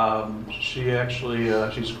 She actually,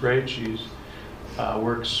 she's great. She's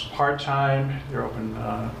works part-time. They're open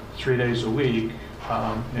 3 days a week.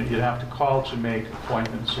 And you'd have to call to make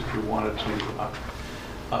appointments if you wanted to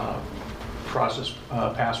process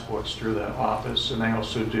passports through that office, and they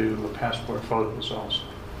also do passport photos also.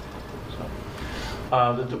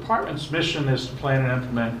 So, the department's mission is to plan and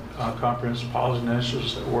implement comprehensive policy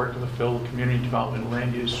initiatives that work to fulfill the community development and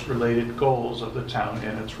land use related goals of the town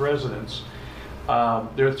and its residents.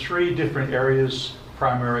 There are three different areas,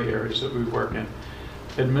 primary areas that we work in.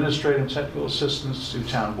 Administrative and technical assistance to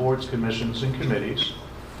town boards, commissions, and committees,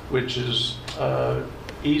 which is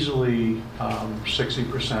easily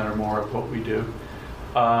 60% or more of what we do.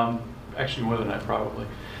 Actually more than that probably.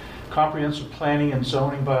 comprehensive planning and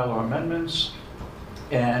zoning bylaw amendments,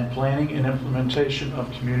 and planning and implementation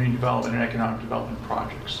of community development and economic development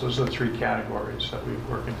projects. Those are the three categories that we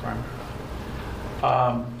work in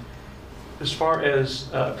primarily. As far as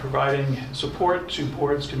providing support to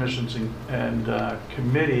boards, commissions, and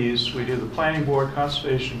committees, we do the Planning Board,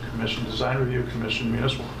 Conservation Commission, Design Review Commission,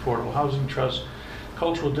 Municipal Affordable Housing Trust,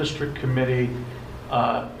 Cultural District Committee.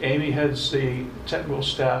 Amy heads the Technical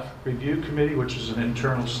Staff Review Committee, which is an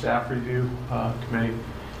internal staff review committee.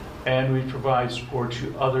 And we provide support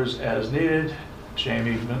to others as needed.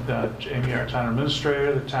 Jamie, our town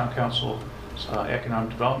administrator, the town council economic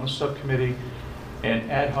development subcommittee,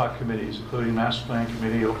 and ad hoc committees, including Master Plan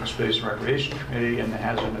Committee, Open Space and Recreation Committee, and the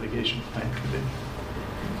Hazard Mitigation Plan Committee.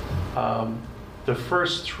 The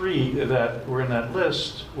first three that were in that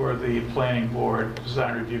list were the Planning Board,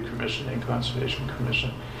 Design Review Commission, and Conservation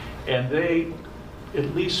Commission. And they,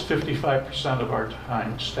 at least 55% of our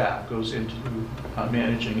time staff goes into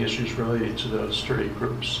managing issues related to those three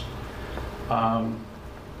groups.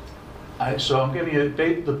 So I'm giving you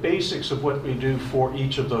the basics of what we do for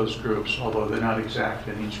each of those groups, although they're not exact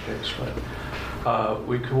in each case. But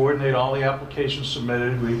we coordinate all the applications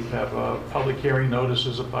submitted. We have public hearing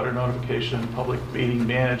notices, a butter notification, public meeting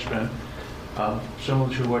management,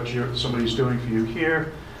 similar to what somebody's doing for you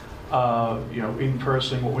here. In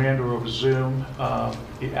person and or over Zoom,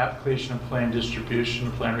 the application and plan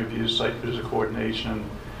distribution, plan review, site visit coordination,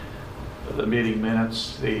 the meeting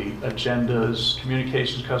minutes, the agendas,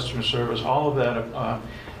 communications, customer service, all of that.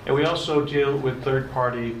 And we also deal with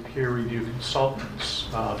third-party peer review consultants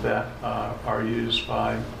that are used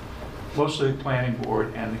by mostly the Planning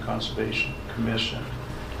Board and the Conservation Commission.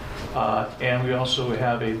 And we also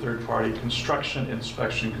have a third-party construction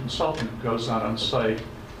inspection consultant who goes out on site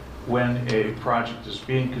when a project is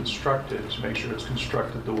being constructed to make sure it's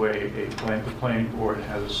constructed the way the Planning Board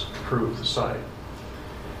has approved the site.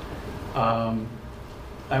 I'm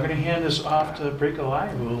going to hand this off to Brika Lai,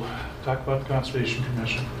 who will talk about the Conservation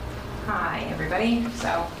Commission. Hi, everybody.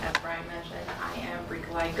 So, as Brian mentioned, I am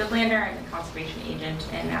Brika Lai Goodlander. I'm the Conservation Agent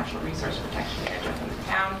and Natural Resource Protection Manager for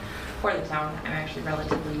the town. I'm actually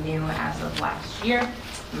relatively new as of last year.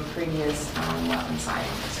 I'm a previous wetland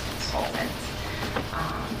scientist consultant.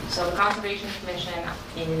 So the Conservation Commission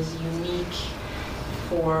is unique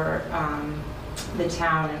for the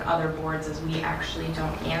town and other boards, as we actually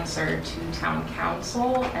don't answer to town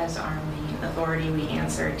council as our main authority. We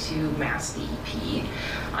answer to Mass DEP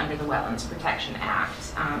under the Wetlands Protection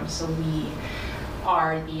Act. So we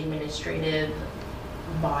are the administrative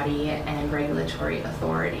body and regulatory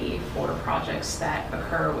authority for projects that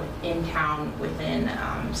occur in town within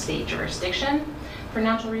state jurisdiction for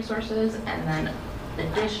natural resources, and then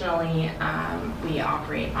additionally, we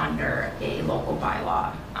operate under a local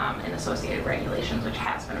bylaw and associated regulations, which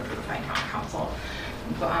has been approved by town council.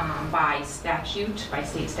 By statute, by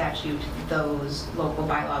state statute, those local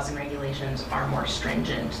bylaws and regulations are more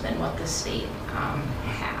stringent than what the state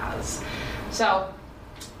has. So,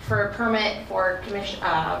 for a permit for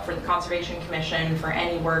the Conservation Commission for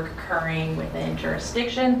any work occurring within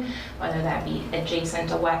jurisdiction, whether that be adjacent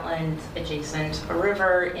to wetland, adjacent a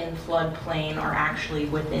river, in floodplain, or actually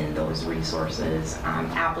within those resources,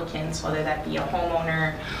 applicants, whether that be a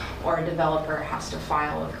homeowner or a developer, has to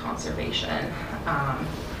file with conservation.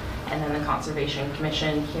 And then the Conservation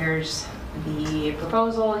Commission hears the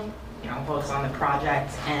proposal, votes on the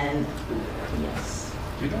project, and yes.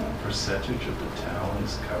 Do you know what percentage of the town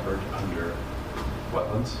is covered under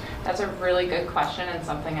wetlands? That's a really good question, and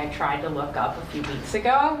something I tried to look up a few weeks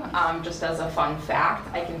ago. Just as a fun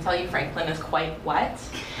fact, I can tell you Franklin is quite wet.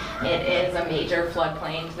 It is a major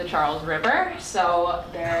floodplain to the Charles River, so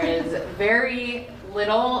there is very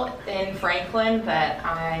little in Franklin that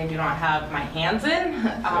I do not have my hands in,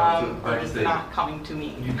 or is not coming to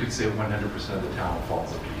me. You could say 100% of the town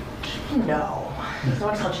falls under you. No,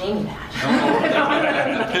 don't tell Jamie that.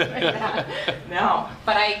 No,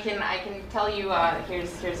 but I can tell you.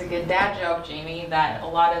 Here's a good dad joke, Jamie. That a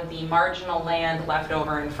lot of the marginal land left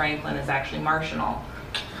over in Franklin is actually marginal.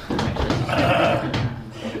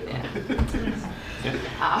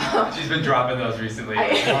 She's been dropping those recently.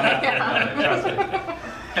 Trust me.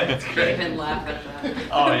 It's great. David laughed at that.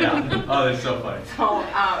 Oh yeah. Oh, that's so funny.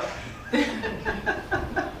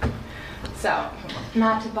 So,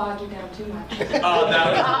 not to bog you down too much. Oh, that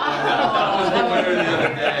was the winner the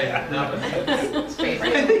other day. It's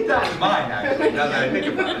favorite. I think that was mine, actually, now that I think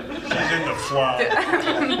about it. She's in the flood.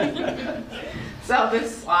 So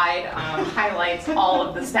this slide highlights all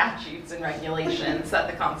of the statutes and regulations that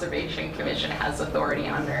the Conservation Commission has authority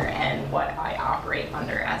under and what I operate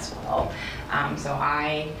under as well. So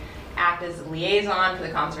I act as a liaison for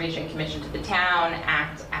the Conservation Commission to the town,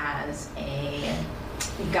 act as a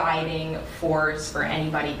guiding force for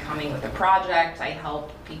anybody coming with a project. I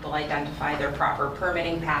help people identify their proper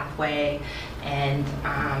permitting pathway and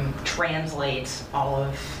translate all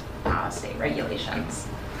of state regulations.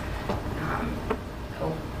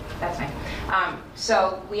 Oh, that's fine.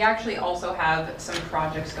 So we actually also have some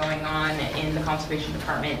projects going on in the Conservation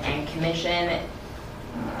Department and Commission.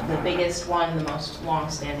 The biggest one, the most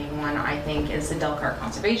long-standing one, I think, is the Delcar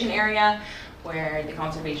Conservation Area, where the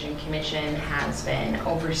Conservation Commission has been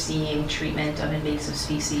overseeing treatment of invasive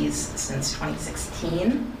species since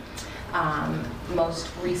 2016. Most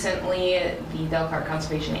recently, the Delcar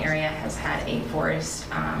Conservation Area has had a forest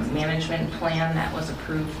management plan that was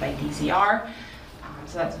approved by DCR.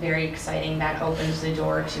 So that's very exciting. That opens the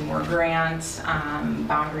door to more grants,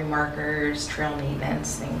 boundary markers, trail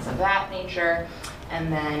maintenance, things of that nature.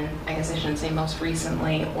 And then, I guess I shouldn't say most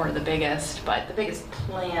recently or the biggest, but the biggest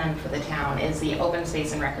plan for the town is the Open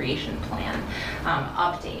Space and Recreation Plan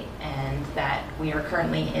update, and that we are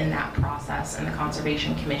currently in that process, and the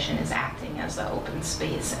Conservation Commission is acting as the Open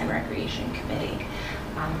Space and Recreation Committee.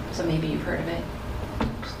 So maybe you've heard of it.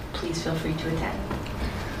 Please feel free to attend.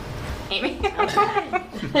 Amy?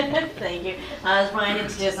 Thank you. As Brian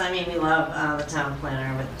introduced, I'm Amy Love, the town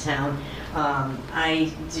planner with the town.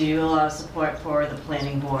 I do a lot of support for the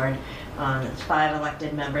planning board. It's 5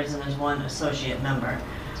 elected members and there's 1 associate member.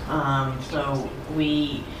 So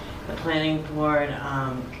the planning board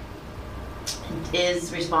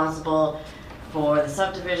is responsible for the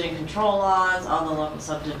subdivision control laws, all the local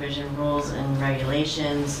subdivision rules and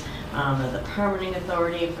regulations, the permitting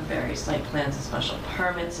authority for various site plans and special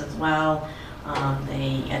permits as well.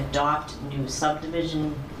 They adopt new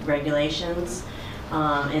subdivision regulations,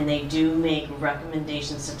 and they do make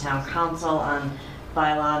recommendations to town council on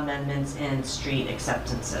bylaw amendments and street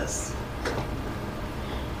acceptances.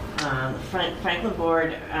 Franklin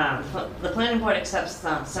board, the planning board accepts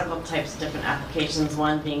several types of different applications,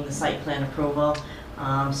 one being the site plan approval.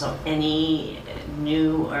 So any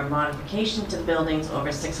new or modification to buildings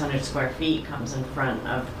over 600 square feet comes in front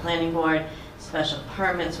of the planning board. Special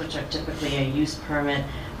permits, which are typically a use permit,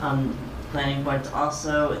 planning board's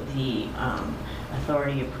also the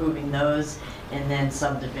authority approving those. And then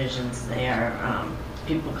subdivisions,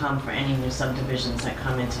 people come for any new subdivisions that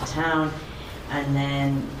come into town. And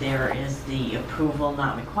then there is the approval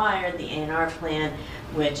not required, the A&R plan,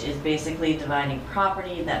 which is basically dividing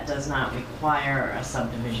property that does not require a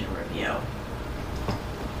subdivision review.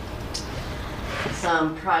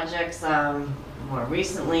 Some projects more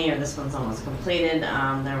recently, or this one's almost completed,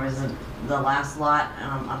 there was the last lot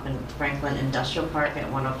up in Franklin Industrial Park at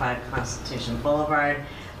 105 Constitution Boulevard.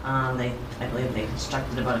 I believe they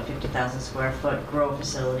constructed about a 50,000 square foot grow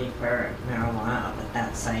facility for marijuana up at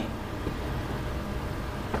that site.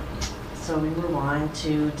 So we move on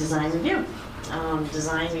to design review.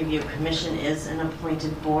 Design Review Commission is an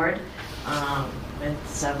appointed board with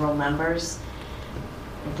several members.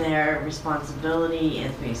 Their responsibility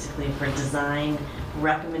is basically for design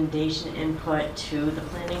recommendation input to the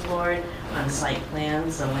planning board on site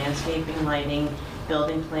plans, the landscaping, lighting,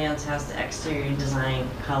 building plans, has the exterior design,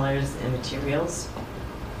 colors, and materials.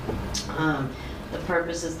 The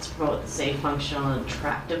purpose is to promote the safe, functional, and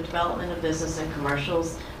attractive development of business and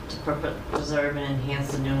commercials, to preserve and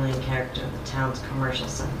enhance the Newland character of the town's commercial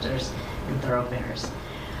centers and thoroughfares.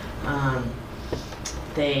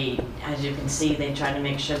 As you can see, they try to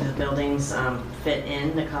make sure the buildings fit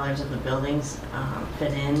in, the colors of the buildings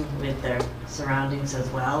fit in with their surroundings as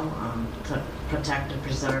well, to protect and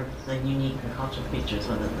preserve the unique and cultural features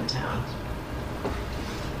within the town.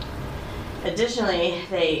 Additionally,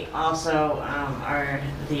 they also are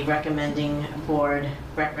the recommending board,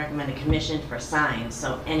 recommended commission for signs.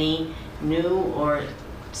 So any new or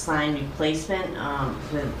sign replacement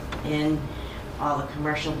within all the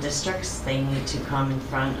commercial districts, they need to come in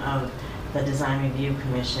front of the Design Review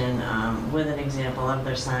Commission with an example of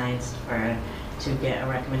their signs to get a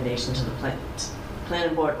recommendation to the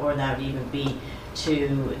planning board, or that would even be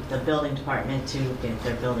to the building department to get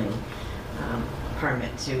their building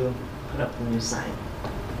permit to put up the new sign.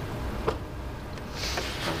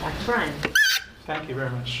 Back to Brian. Thank you very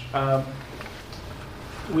much.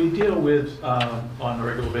 We deal with, on a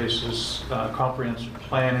regular basis, comprehensive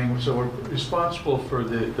planning, so we're responsible for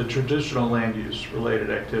the traditional land use related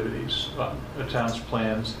activities, the town's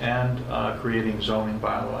plans, and creating zoning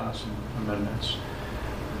bylaws and amendments.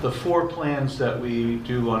 The 4 plans that we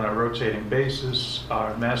do on a rotating basis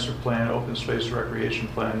are master plan, open space recreation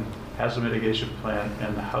plan, hazard mitigation plan,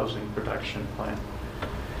 and the housing production plan.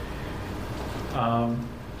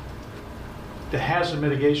 The hazard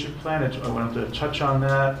mitigation plan, I wanted to touch on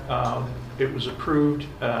that. It was approved,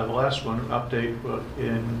 the last one, update,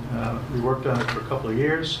 we worked on it for a couple of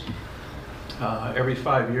years. Every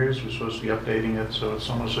 5 years, we're supposed to be updating it, so it's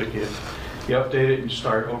almost like you update it and you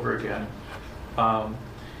start over again.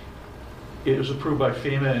 It was approved by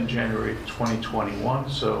FEMA in January 2021,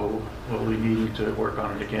 so we'll be needing to work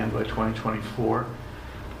on it again by 2024.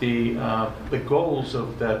 The goals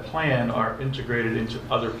of that plan are integrated into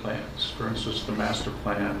other plans, for instance, the master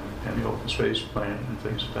plan and the open space plan and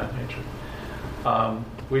things of that nature. I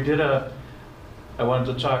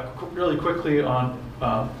wanted to talk really quickly on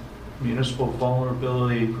municipal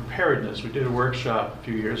vulnerability preparedness. We did a workshop a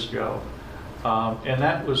few years ago, and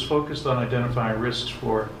that was focused on identifying risks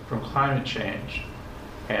from climate change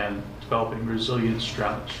and developing resilience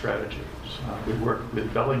strategies. We worked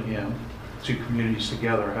with Bellingham, 2 communities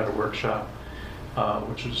together, had a workshop,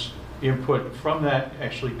 which is input from that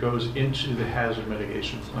actually goes into the hazard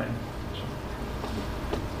mitigation plan.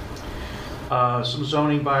 Some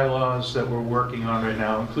zoning bylaws that we're working on right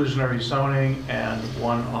now, inclusionary zoning and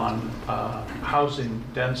one on housing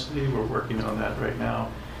density. We're working on that right now.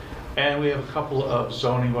 And we have a couple of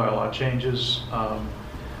zoning bylaw changes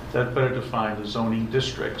that better define the zoning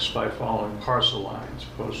districts by following parcel lines,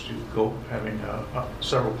 opposed to having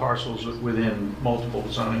several parcels within multiple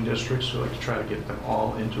zoning districts. We like to try to get them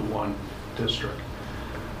all into one district.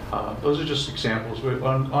 Those are just examples. We're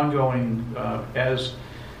ongoing, as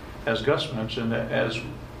Gus mentioned, as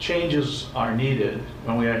changes are needed,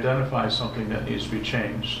 when we identify something that needs to be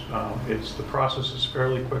changed, the process is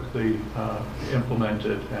fairly quickly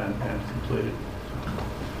implemented and completed.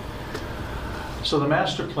 So the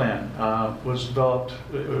master plan was developed,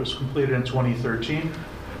 it was completed in 2013.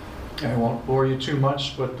 I won't bore you too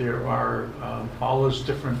much, but there are all those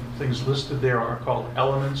different things listed there are called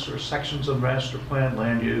elements or sections of the master plan: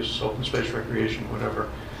 land use, open space, recreation, whatever.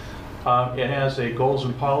 It has a goals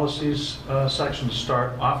and policies section to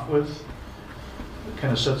start off with. It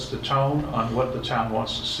kind of sets the tone on what the town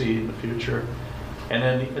wants to see in the future. And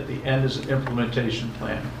then at the end is an implementation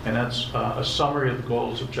plan. And that's a summary of the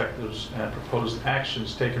goals, objectives, and proposed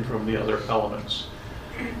actions taken from the other elements.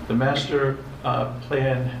 The master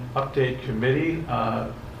plan update committee,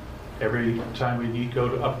 every time we go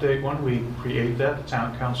to update one, we create that. The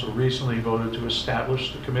town council recently voted to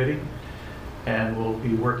establish the committee, and we'll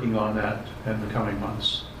be working on that in the coming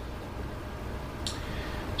months.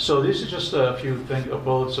 So these are just a few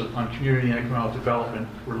bullets on community and economic development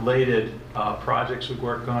related projects we've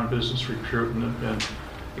worked on: business recruitment and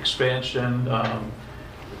expansion,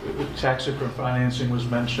 tax increment financing was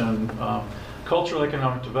mentioned. Cultural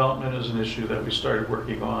economic development is an issue that we started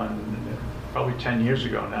working on probably 10 years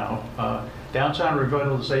ago now. Downtown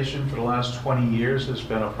revitalization for the last 20 years has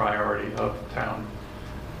been a priority of the town.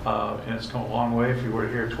 And it's come a long way. If you were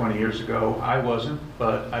here 20 years ago, I wasn't,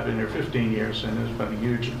 but I've been here 15 years, and there's been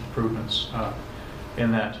huge improvements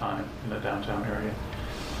in that time in the downtown area.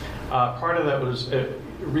 Part of that was,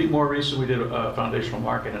 more recently, we did a foundational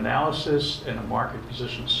market analysis and a market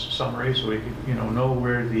positions summary, so we could know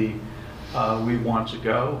where we want to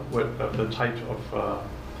go, what the type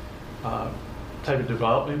of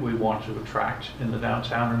development we want to attract in the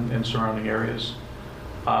downtown and surrounding areas.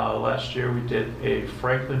 Last year we did a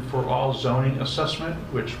Franklin for All zoning assessment,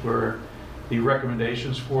 which were the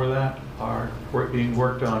recommendations for that are being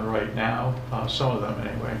worked on right now, some of them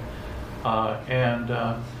anyway. And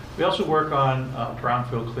we also work on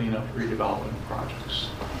brownfield cleanup redevelopment projects.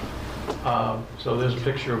 So there's a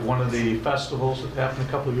picture of one of the festivals that happened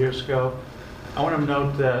a couple of years ago. I want to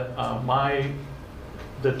note that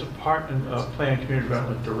the Department of Planning and Community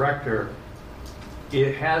Development Director,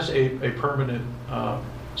 it has a permanent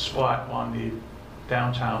spot on the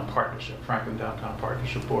Downtown Partnership, Franklin Downtown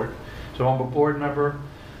Partnership Board. So I'm a board member.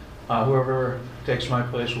 Whoever takes my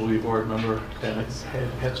place will be a board member, and it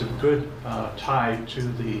has a good tie to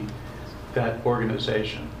that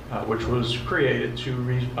organization, which was created to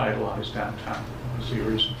revitalize downtown. That was the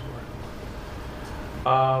reason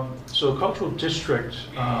for it. So Cultural District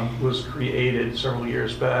was created several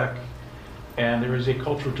years back. And there is a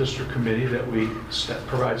Cultural District Committee that we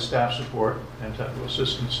provide staff support and technical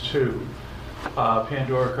assistance to.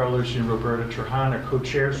 Pandora Carlucci and Roberta Trahan are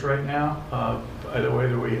co-chairs right now. By the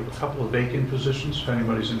way, we have a couple of vacant positions if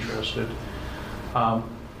anybody's interested.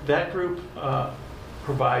 That group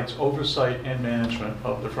provides oversight and management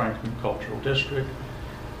of the Franklin Cultural District.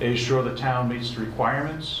 They ensure the town meets the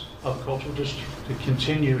requirements of the Cultural District to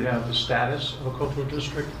continue to have the status of a Cultural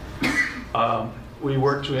District. We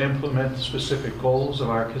work to implement the specific goals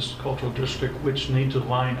of our cultural district, which need to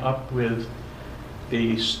line up with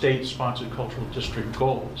the state-sponsored cultural district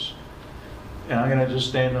goals. and I'm going to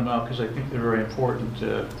just name them out because I think they're very important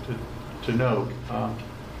to note.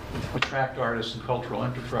 Attract artists and cultural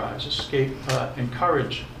enterprise,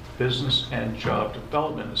 encourage business and job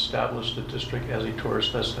development, establish the district as a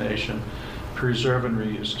tourist destination, preserve and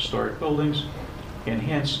reuse historic buildings,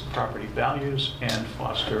 enhance property values, and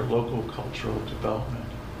foster local cultural development.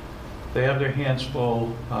 They have their hands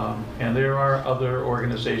full, and there are other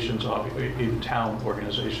organizations, in town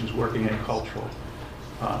organizations, working in cultural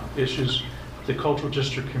issues. The Cultural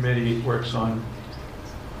District Committee works on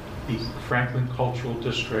the Franklin Cultural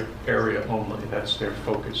District area only. That's their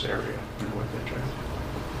focus area, what they're trying to do.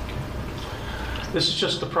 Okay. This is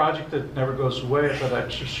just a project that never goes away, but I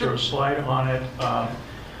just show a slide on it.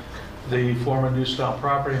 The former New Style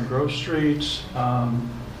property in Grove Street.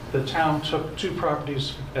 The town took 2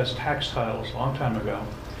 properties as tax titles a long time ago.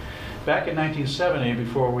 Back in 1970,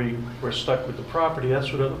 before we were stuck with the property,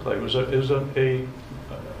 that's what it looked like. It was a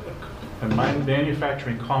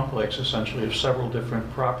manufacturing complex, essentially, of several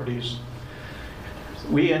different properties.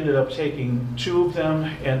 We ended up taking 2 of them,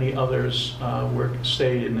 and the others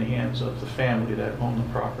stayed in the hands of the family that owned the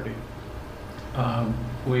property.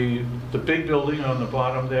 The big building on the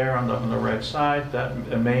bottom there, on the right side, that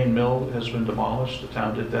main mill has been demolished. The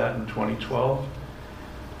town did that in 2012.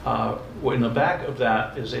 In the back of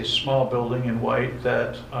that is a small building in white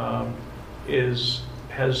that has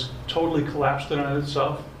totally collapsed in on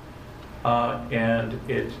itself. And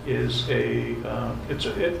it needs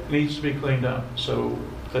to be cleaned up. So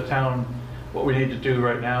the town, what we need to do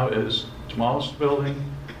right now is demolish the building,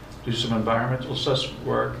 do some environmental assessment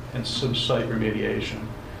work, and some site remediation.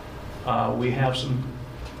 We have some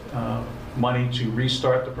money to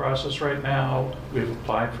restart the process right now. We've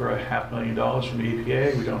applied for $500,000 from the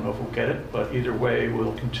EPA. We don't know if we'll get it, but either way,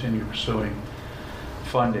 we'll continue pursuing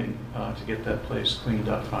funding to get that place cleaned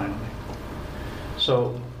up finally.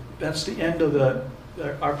 So that's the end of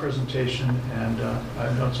our presentation, and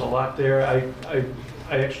I know it's a lot there. I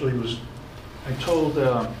told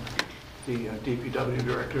the DPW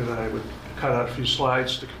director that I would cut out a few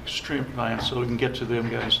slides to streamline so we can get to them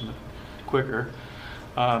guys quicker.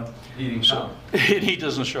 He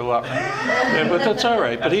doesn't show up, yeah, but that's all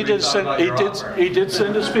right. But he did send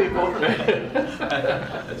his people.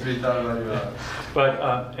 That's what he thought about your offer.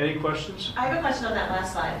 But any questions? I have a question on that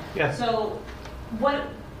last slide. Yeah. So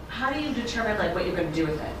how do you determine like what you're going to do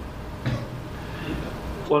with it?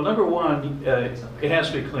 Well, number one, it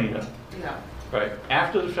has to be cleaned up. Yeah. Right.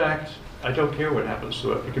 After the fact, I don't care what happens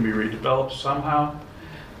to it. It can be redeveloped somehow.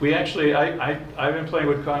 We actually, I've been playing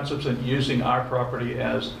with concepts and using our property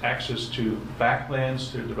as access to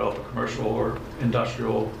backlands to develop a commercial or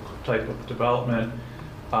industrial type of development.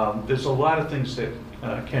 There's a lot of things that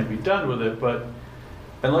can be done with it, but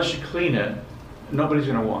unless you clean it, nobody's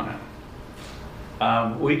going to want it.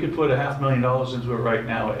 We could put $500,000 into it right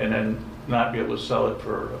now and then not be able to sell it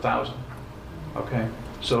for $1,000. Okay,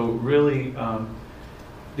 so really,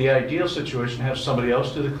 the ideal situation, have somebody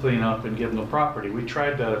else do the cleanup and give them the property. We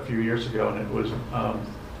tried that a few years ago, and it was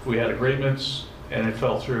we had agreements, and it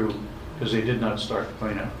fell through because they did not start the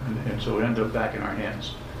cleanup, and so it ended up back in our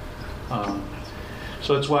hands.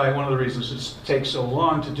 So that's why one of the reasons it takes so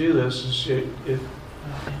long to do this is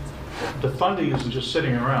the funding isn't just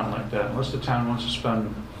sitting around like that unless the town wants to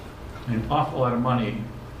spend an awful lot of money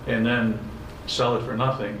and then sell it for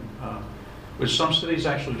nothing, which some cities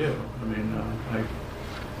actually do. I mean,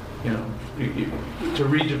 to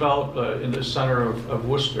redevelop in the center of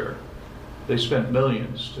Worcester, they spent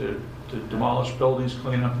millions to demolish buildings,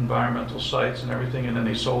 clean up environmental sites and everything, and then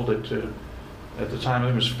they sold it to, at the time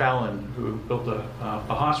it was Fallon who built a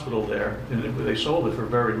hospital there, and they sold it for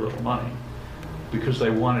very little money because they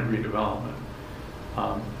wanted redevelopment.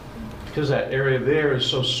 Because that area there is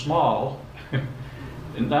so small,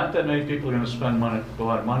 and not that many people are going to spend a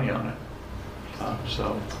lot of money on it.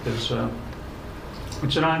 So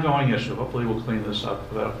it's an ongoing issue. Hopefully we'll clean this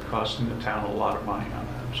up without costing the town a lot of money on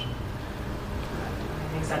that. So.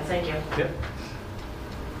 Makes sense, thank you. Yep.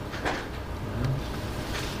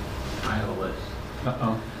 Final list.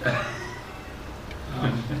 Uh-oh.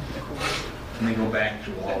 Let me go back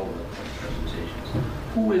to all of the presentations.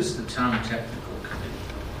 Who is the town technical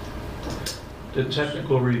committee? The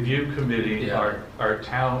technical review committee Yeah.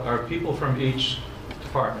 are people from each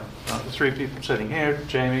department. The 3 people sitting here,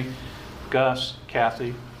 Jamie, Gus,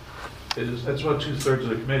 Kathy. That's about 2/3 of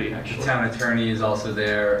the committee, actually. The town attorney is also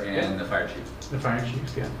there, and the fire chief. The fire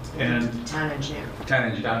chief, yeah. And Town engineer. Town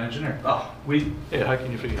engineer. town engineer. Oh, How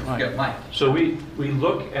can you forget Mike? yeah, Mike. So we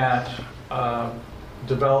look at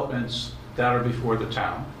developments that are before the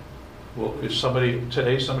town. Well, if somebody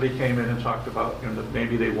came in and talked about that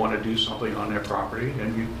maybe they want to do something on their property,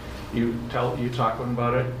 and You talk to them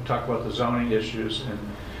about it, talk about the zoning issues and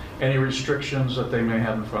any restrictions that they may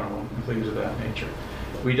have in front of them and things of that nature.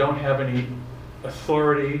 We don't have any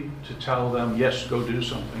authority to tell them, yes, go do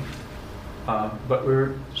something. But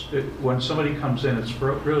when somebody comes in, it's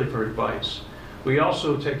really for advice. We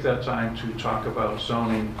also take that time to talk about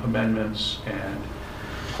zoning amendments and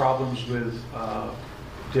problems with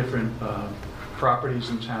different properties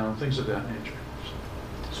in town, things of that nature.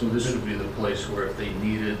 So this would be the place where if they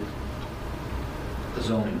needed a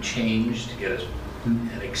zoning change to get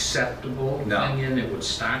an acceptable No. opinion, it would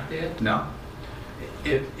start there? No.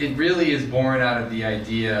 It really is born out of the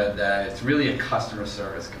idea that it's really a customer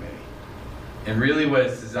service committee. And really what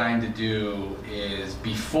it's designed to do is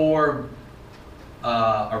before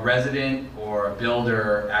a resident or a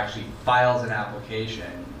builder actually files an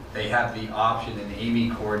application, they have the option, and Amy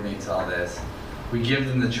coordinates all this. We give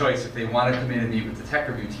them the choice, if they want to come in and meet with the tech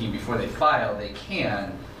review team before they file, they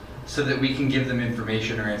can, so that we can give them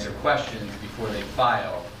information or answer questions before they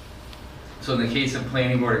file. So in the case of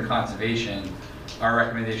planning board and conservation, our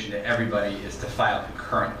recommendation to everybody is to file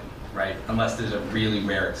concurrently, right? Unless there's a really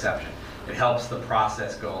rare exception. It helps the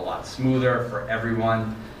process go a lot smoother for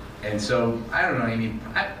everyone. And so, I don't know, I mean,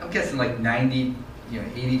 I'm guessing like 80 or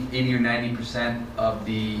 90% of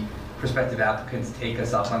the prospective applicants take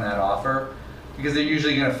us up on that offer, because they're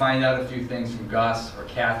usually going to find out a few things from Gus or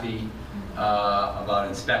Kathy about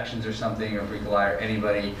inspections or something, or Bricolage or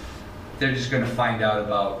anybody. They're just going to find out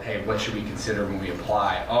about, hey, what should we consider when we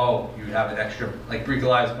apply? Oh, you have an extra, like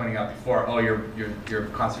Bricolage was pointing out before, oh, your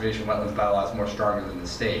conservation wetlands bylaw is more stronger than the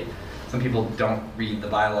state. Some people don't read the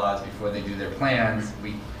bylaws before they do their plans.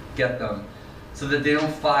 We get them so that they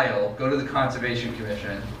don't file, go to the Conservation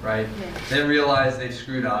Commission, right? Yeah. Then realize they've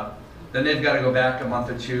screwed up. Then they've got to go back a month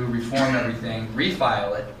or two, reform everything,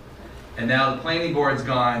 refile it. And now the planning board's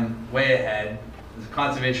gone way ahead. The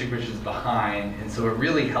Conservation Commission's behind. And so it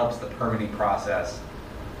really helps the permitting process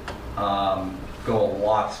go a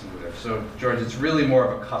lot smoother. So George, it's really more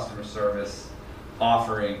of a customer service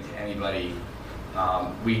offering to anybody.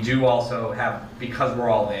 We do also have, because we're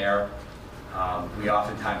all there, we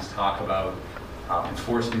oftentimes talk about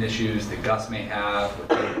enforcement issues that Gus may have with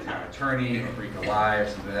the town attorney or Bricolage or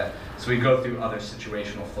something like that. So we go through other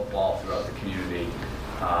situational football throughout the community.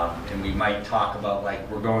 And we might talk about,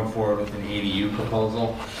 like, we're going forward with an ADU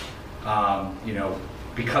proposal. You know,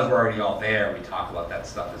 because we're already all there, we talk about that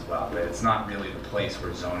stuff as well. But it's not really the place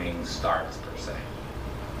where zoning starts, per se.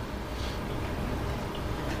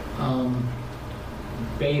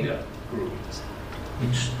 Beta Group,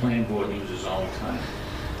 which planning board uses all the time.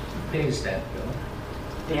 Who pays that bill?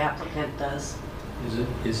 The applicant does.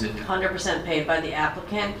 Is it 100% paid by the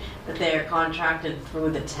applicant, but they are contracted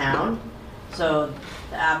through the town. So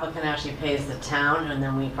the applicant actually pays the town, and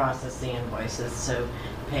then we process the invoices to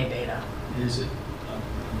pay Beta. Is it?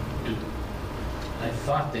 I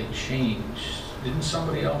thought they changed. Didn't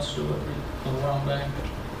somebody else do it a while back?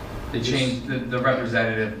 They changed, the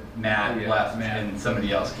representative, Matt, Yeah, left, Matt. and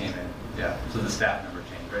somebody else came in. Yeah, so the staff member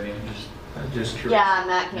changed, right? Amy? I'm just curious. Yeah,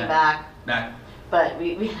 Matt came back, Matt but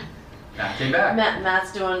we came back.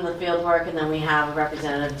 Matt's doing the field work, and then we have a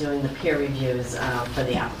representative doing the peer reviews for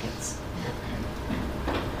the applicants.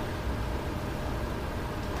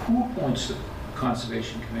 Who appoints the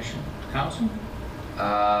Conservation Commission? Council?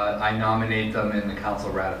 I nominate them and the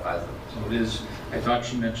council ratifies them. So it is, I thought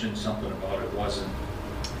she mentioned something about it wasn't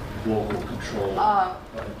local control,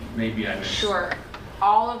 but maybe I missed. Sure.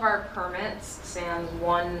 All of our permits, sans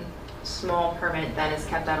one small permit that is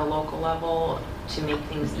kept at a local level to make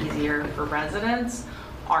things easier for residents,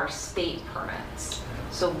 are state permits.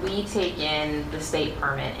 So we take in the state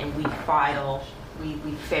permit and we file, we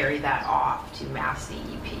ferry that off to Mass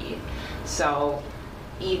DEP. So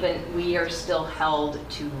even we are still held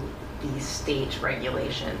to these state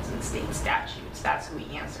regulations and state statutes. That's who we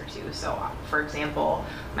answer to. So for example,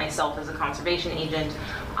 myself as a conservation agent,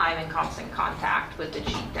 I'm in constant contact with the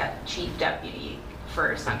chief deputy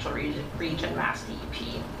for Central Region Mass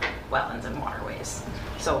DEP, Wetlands and Waterways.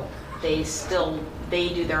 So they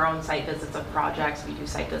do their own site visits of projects. We do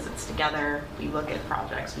site visits together. We look at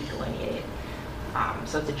projects, we delineate.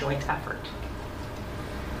 So it's a joint effort.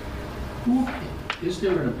 Is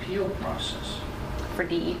there an appeal process? For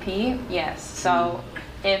DEP, yes. So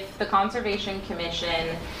if the Conservation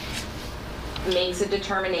Commission makes a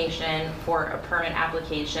determination for a permit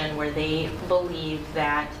application where they believe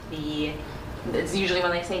that it's usually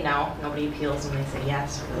when they say no, nobody appeals when they say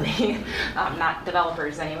yes, really. Not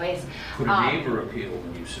developers anyways. Could a neighbor appeal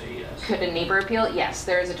when you say yes? Could a neighbor appeal? Yes,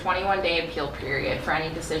 there is a 21-day appeal period for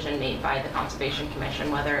any decision made by the Conservation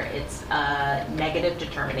Commission, whether it's a negative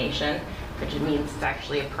determination which means it's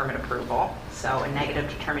actually a permit approval. So a negative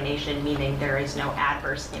determination, meaning there is no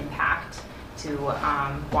adverse impact to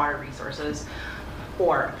water resources,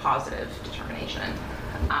 or a positive determination.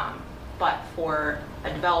 But for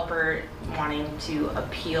a developer wanting to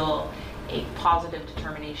appeal a positive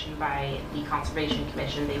determination by the Conservation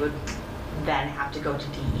Commission, they would then have to go to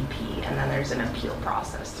DEP, and then there's an appeal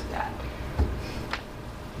process through that.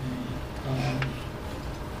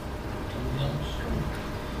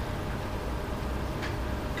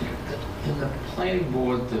 In the planning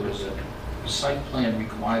board, there was a site plan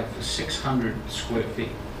required for 600 square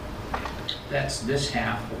feet. That's this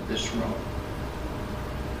half of this road.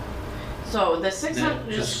 So the That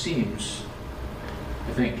 600, just seems,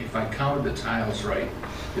 I think if I counted the tiles right,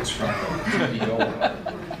 it's from the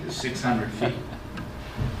old 600 feet.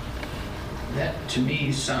 That to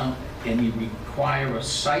me sound, and you require a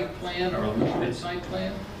site plan or a limited site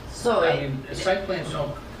plan? so I mean, site plans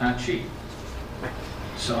aren't cheap.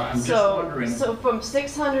 So I'm just So, wondering, so from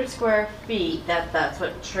 600 square feet, that's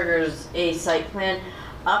what triggers a site plan,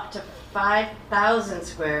 up to 5,000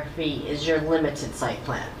 square feet is your limited site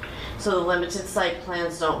plan. So the limited site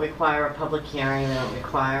plans don't require a public hearing, they don't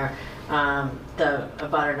require the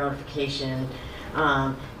abutter notification,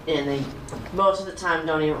 and they, most of the time,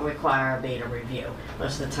 don't even require a beta review.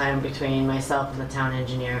 Most of the time, between myself and the town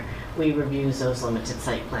engineer, we review those limited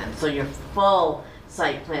site plans. So your full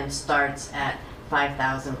site plan starts at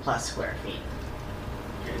 5,000 plus square feet.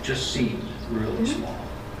 it just seems really small.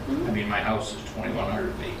 I mean, my house is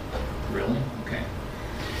 2,100 feet. Really? Okay.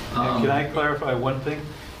 Can I clarify one thing?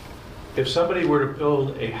 If somebody were to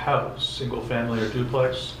build a house, single family or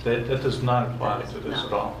duplex, that does not apply to this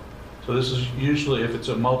at all. So this is usually if it's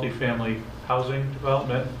a multifamily housing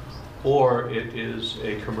development, or it is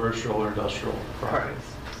a commercial or industrial property.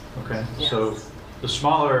 Okay, so Yes. the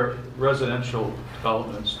smaller residential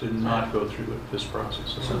developments do not go through this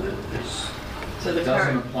process. So that this So the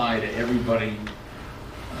doesn't current, apply to everybody.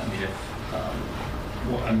 I mean, if,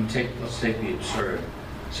 well, I mean, let's take the absurd.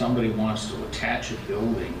 Somebody wants to attach a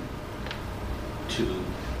building to,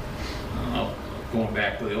 I don't know, going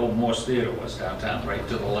back to the old Morse Theater was downtown, right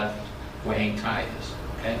to the left where Hang Tie is,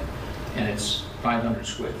 okay? And it's 500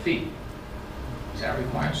 square feet. Does that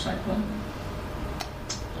require a site plan?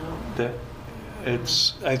 That,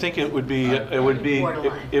 it's, I think it would be, it would be,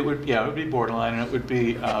 Borderline. it would, yeah, it would be borderline, and it would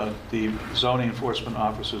be the zoning enforcement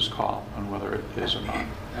officer's call on whether it is or not.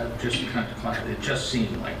 Just kind of clarify, it just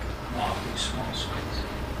seemed like an awfully small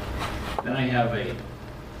space. Then I have a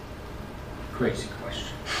crazy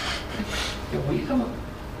question. If we come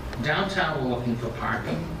downtown, we're looking for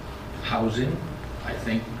parking, housing, I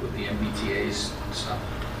think with the MBTA's and stuff.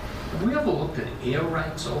 Have we ever looked at air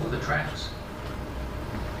rights over the tracks?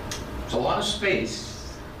 There's a lot of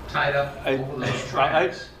space tied up over those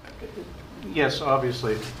tracks. Yes,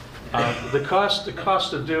 obviously. The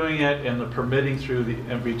cost of doing it and the permitting through the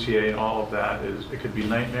MBTA and all of that is, it could be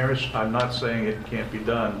nightmarish. I'm not saying it can't be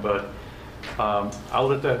done, but I'll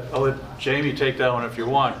let Jamie take that one if you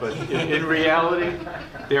want. But in reality,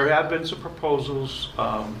 there have been some proposals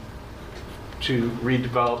to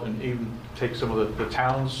redevelop and even take some of the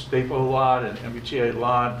town's depot lot and MBTA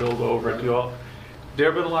lot, build over it, do all. There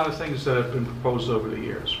have been a lot of things that have been proposed over the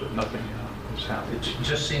years, but nothing has happened. It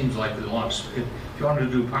just seems like there's a lot of, if you wanted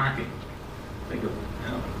to do parking, think of,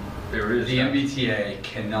 there is. The MBTA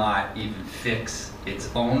cannot even fix its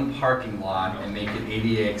own parking lot and make it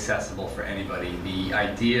ADA accessible for anybody. The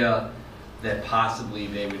idea that possibly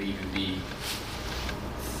they would even be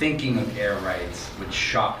thinking of air rights would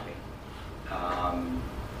shock me.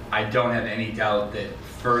 I don't have any doubt that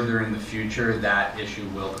further in the future that issue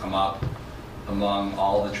will come up among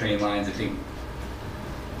all the train lines. I think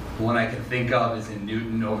one I can think of is in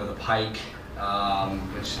Newton over the Pike,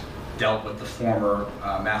 which dealt with the former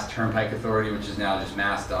Mass Turnpike Authority, which is now just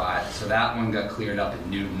MassDOT. So that one got cleared up in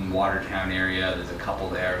Newton, Watertown area. There's a couple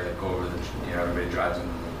there that go over the, everybody drives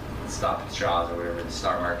into the Stop at Shaw's or whatever, the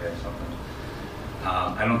Star Market or something.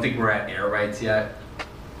 I don't think we're at air rights yet,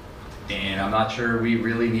 and I'm not sure we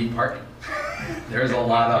really need parking. There's a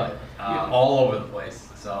lot of it, all over the place.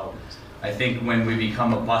 So I think when we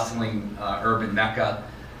become a bustling urban mecca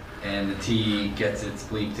and the T gets its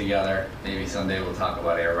bleep together, maybe someday we'll talk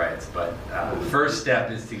about air rights. But the first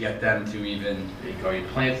step is to get them to even. There you go, you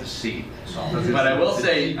plant the seed. That's all. But I will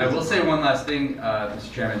say one last thing,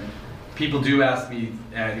 Mr. Chairman. People do ask me,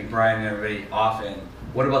 and I think Brian and everybody often,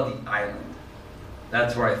 what about the island?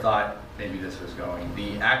 That's where I thought maybe this was going.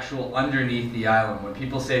 The actual underneath the island. When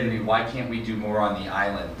people say to me, why can't we do more on the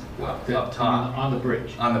island up top? On the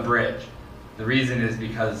bridge. On the bridge. The reason is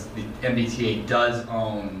because the MBTA does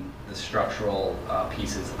own the structural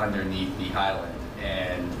pieces underneath the island,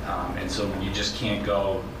 and so you just can't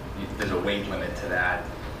go. There's a weight limit to that,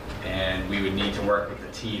 and we would need to work with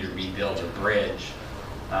the T to rebuild a bridge,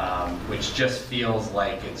 which just feels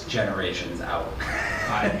like it's generations out.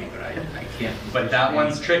 I can't. But that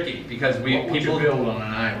one's tricky because What would you build on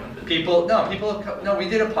an island? we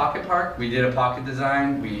did a pocket park. We did a pocket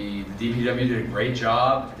design. The DPW did a great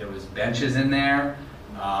job. There was benches in there,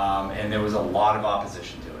 and there was a lot of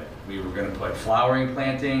opposition to it. We were going to put flowering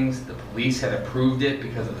plantings. The police had approved it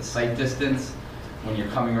because of the sight distance when you're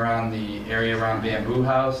coming around the area around Bamboo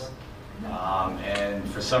House, and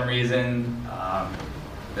for some reason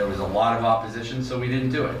there was a lot of opposition, so we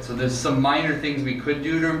didn't do it. So there's some minor things we could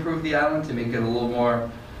do to improve the island to make it a little more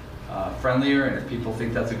friendlier, and if people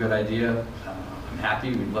think that's a good idea, I'm happy.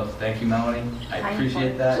 We'd love to thank you, Melanie. I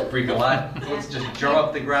appreciate that. Freak a lot. Let's just drum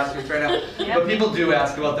up the grassroots right now. But people do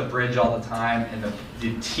ask about the bridge all the time, and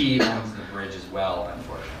the T owns the bridge as well,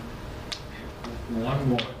 unfortunately. One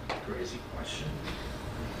more crazy question.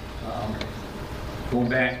 Going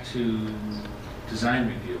back to design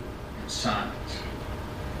review and signs.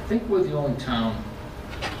 I think we're the only town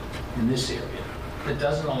in this area that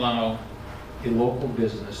doesn't allow a local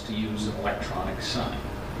business to use an electronic sign.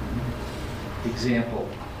 Example,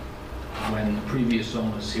 when the previous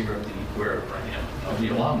owners here of the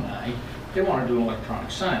alumni, they want to do an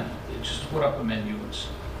electronic sign. They just put up a menu and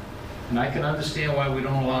stuff. And I can understand why we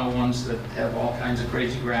don't allow ones that have all kinds of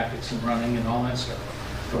crazy graphics and running and all that stuff.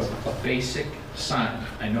 For a basic sign.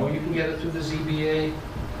 I know you can get it through the ZBA,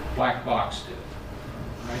 Black Box did,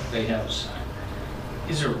 right? They have a sign.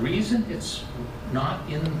 Is there a reason it's not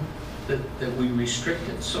in, that we restrict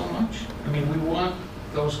it so much? I mean, we want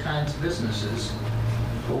those kinds of businesses,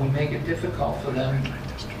 but we make it difficult for them.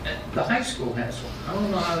 The high school has one. I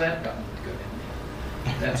don't know how that got good in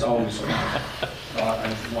there. That's always one.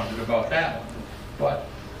 I wondered about that one. But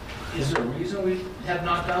is there a reason we have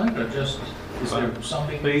not done it, or just, is there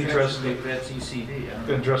something They address that's ECD? I don't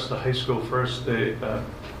know. Address the high school first. The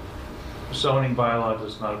zoning bylaw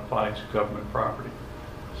does not apply to government property.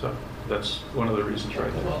 So that's one of the reasons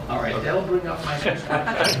right there. Well, all right, that'll bring up my next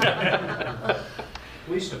question.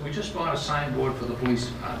 We just bought a signboard for the police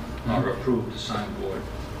department, or approved a signboard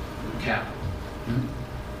capital.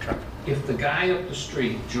 If the guy up the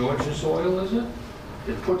street, George's Oil, is it?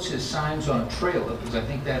 That puts his signs on a trailer, because I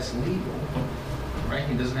think that's legal, right?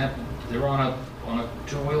 He doesn't have, they're on a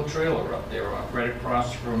two-wheel trailer up there, right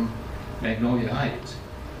across from Magnolia Heights.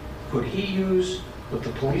 Could he use what the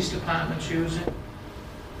police department's using?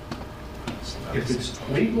 If it's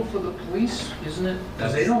legal for the police, isn't it?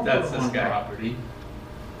 Because they don't put them on property.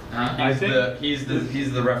 He's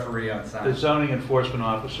the referee on The signs. zoning enforcement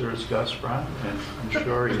officer is Gus Brown, and I'm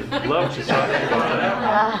sure he'd love to talk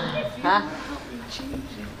about that.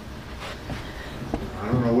 I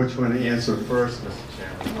don't know which one to answer first, Mr.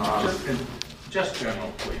 Chairman. Just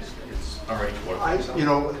general, please. It's all right. You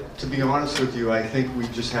know, to be honest with you, I think we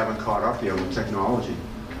just haven't caught up yet with technology.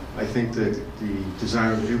 I think that the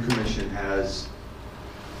Design Review Commission has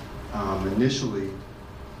initially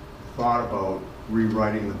thought about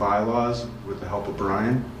rewriting the bylaws with the help of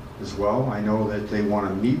Brian as well. I know that they want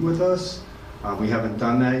to meet with us. We haven't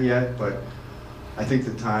done that yet, but I think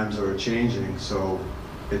the times are changing, so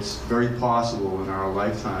it's very possible in our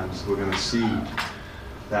lifetimes we're going to see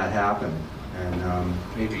that happen. And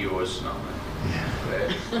Maybe yours, no.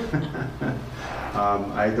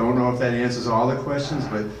 I don't know if that answers all the questions,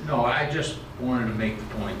 but No, I just wanted to make the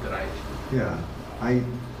point that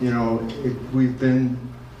we've been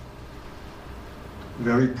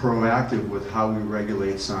very proactive with how we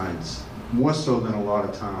regulate signs, more so than a lot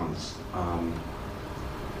of towns.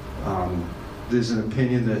 There's an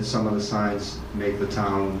opinion that some of the signs make the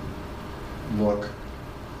town look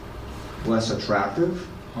less attractive.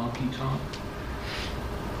 honky tonk.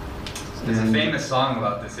 There's a famous song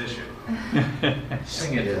about this issue.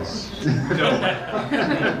 Sing it. Yes. If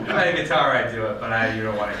I had a guitar, I'd do it, but you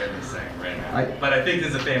don't want to hear me sing right now. But I think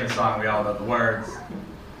there's a famous song, we all know the words,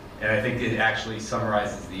 and I think it actually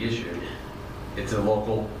summarizes the issue. It's a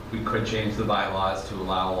local, we could change the bylaws to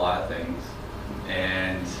allow a lot of things,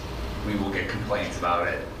 and we will get complaints about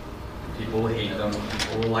it. People will hate them,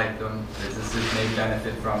 people will like them, businesses may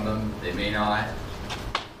benefit from them, they may not.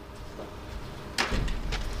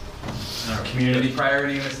 Community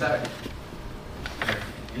priority and aesthetic.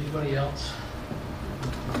 Anybody else?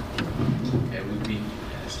 Okay, we beat you.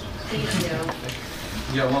 Thank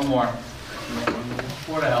you. You got one more.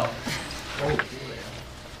 Board of Health.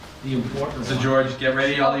 The important. So George, get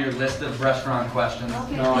ready all your list of restaurant questions.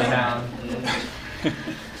 Okay. No, I have.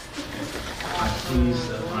 pleased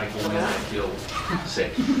that when I go in, I feel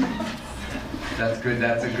safe. That's good,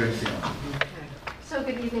 that's a good feeling. So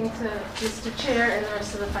good evening to Mr. Chair and the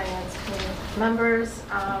rest of the Finance Committee members.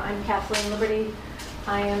 I'm Kathleen Liberty.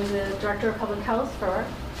 I am the Director of Public Health for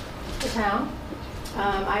the town.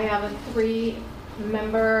 I have a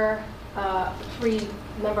three-member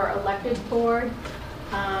elected board.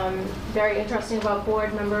 Very interesting about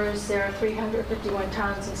board members, there are 351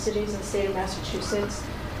 towns and cities in the state of Massachusetts,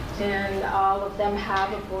 and all of them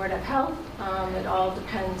have a board of health. It all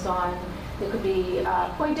depends on, it could be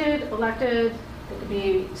appointed, elected, it could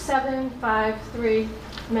be 7, 5, 3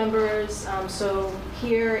 members. So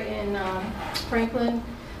here in Franklin,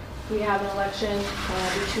 we have an election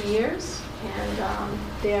every 2 years, and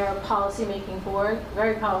they're a policy-making board,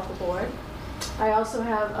 very powerful board. I also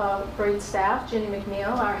have a great staff, Ginny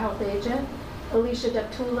McNeil, our health agent, Alicia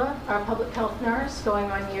Deptula, our public health nurse,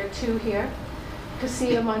 going on year 2 here,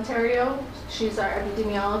 Cassia Monterio, she's our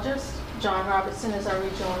epidemiologist, John Robertson is our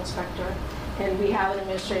regional inspector, and we have an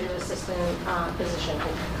administrative assistant position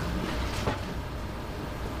here.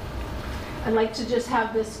 I'd like to just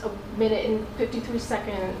have this 1 and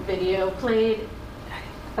 53-second video played,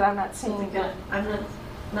 but I'm not seeing it. I'm not,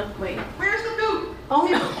 no, wait. Where's the boot? Oh,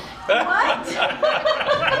 no. What?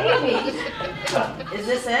 Amy. Is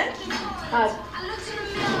this it?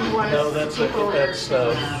 You want No, us that's, to go-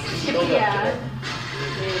 skip the Yeah.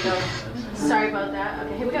 There you go. Sorry about that.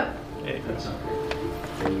 Okay, here we go.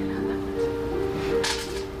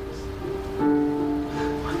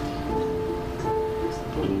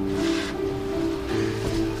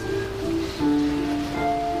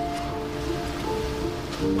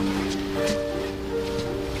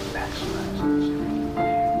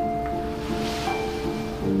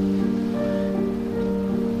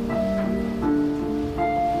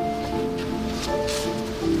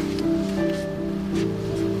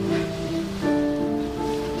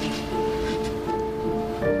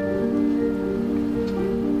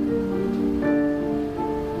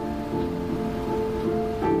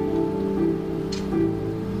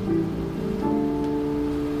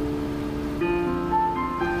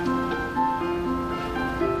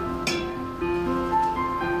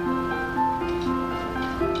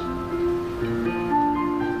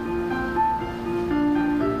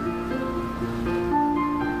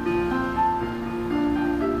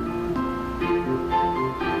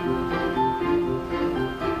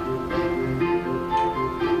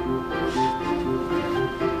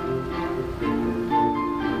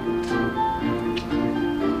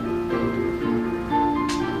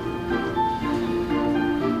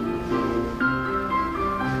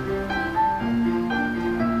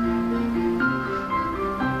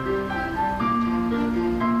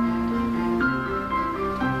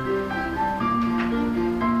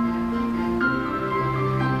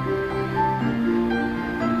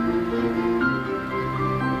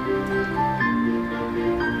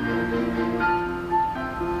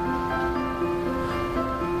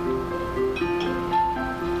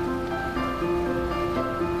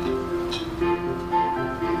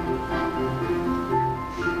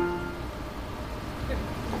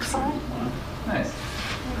 Nice.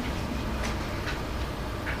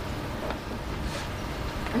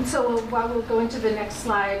 And so while we'll go into the next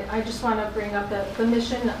slide, I just want to bring up that the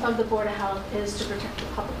mission of the Board of Health is to protect the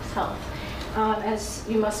public's health. As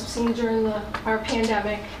you must have seen during our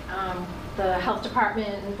pandemic, the health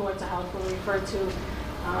department and boards of health were referred to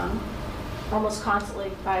almost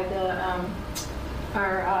constantly by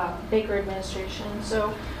our Baker administration.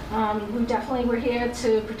 So we definitely were here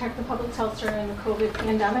to protect the public's health during the COVID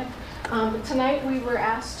pandemic. But tonight we were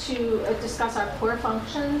asked to discuss our core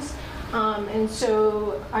functions. And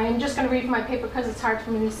so I am just going to read from my paper because it's hard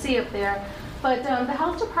for me to see up there. But the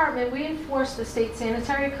health department, we enforce the state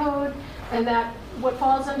sanitary code, and that what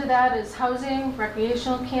falls under that is housing,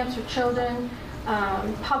 recreational camps for children,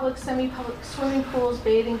 public, semi-public swimming pools,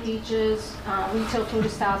 bathing beaches, retail food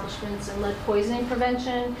establishments, and lead poisoning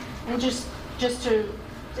prevention. And just to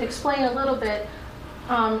explain a little bit,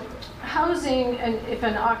 housing, and if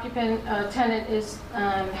an occupant tenant is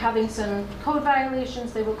having some code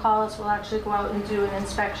violations, they will call us. We'll actually go out and do an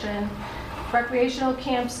inspection. Recreational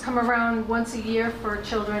camps come around once a year for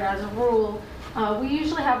children as a rule. We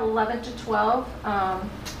usually have 11 to 12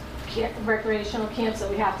 recreational camps that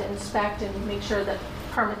we have to inspect and make sure that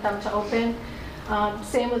permit them to open.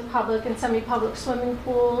 Same with public and semi-public swimming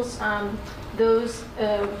pools. Those,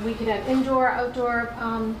 we could have indoor, outdoor,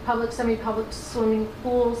 public, semi-public swimming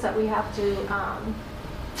pools that we have to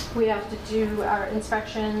do our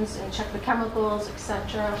inspections and check the chemicals,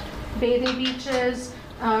 etc. Bathing beaches,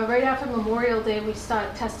 Right after Memorial Day, we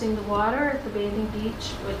start testing the water at the bathing beach,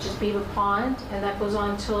 which is Beaver Pond, and that goes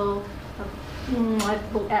on till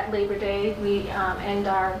at Labor Day. We end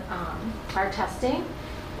our testing.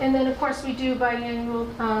 And then, of course, we do biannual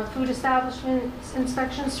food establishment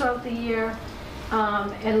inspections throughout the year,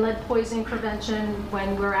 and lead poisoning prevention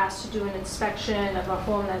when we're asked to do an inspection of a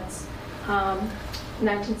home that's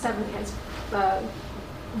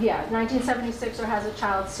 1976 or has a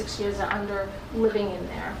child 6 years or under living in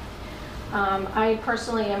there. I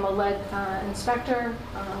personally am a lead inspector,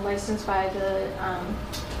 licensed by the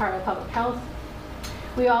Department of Public Health.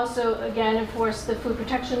 We also, again, enforce the food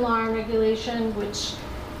protection law and regulation, which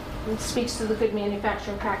speaks to the good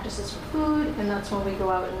manufacturing practices for food, and that's when we go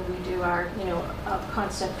out and we do our,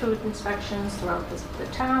 constant food inspections throughout the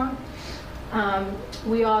town.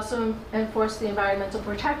 We also enforce the environmental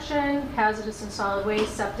protection, hazardous and solid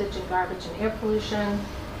waste, septic and garbage and air pollution,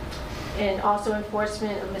 and also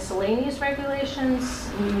enforcement of miscellaneous regulations,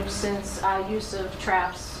 nuisance, use of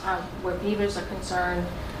traps where beavers are concerned,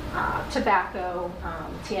 tobacco,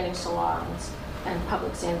 tanning salons, and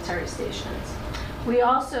public sanitary stations. We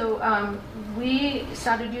also, we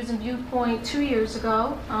started using Viewpoint 2 years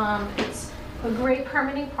ago. It's a great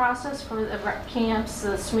permitting process for the rec camps,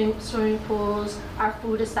 the swimming pools, our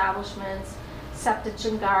food establishments, septic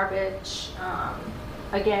and garbage,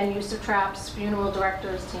 again, use of traps, funeral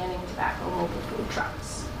directors, tanning, tobacco, mobile food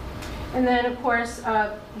trucks. And then, of course,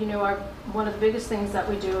 one of the biggest things that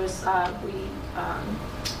we do is we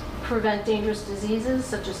prevent dangerous diseases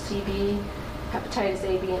such as TB, hepatitis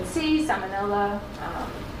A, B, and C, salmonella,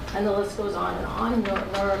 and the list goes on and on,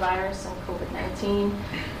 norovirus and COVID-19.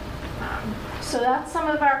 So that's some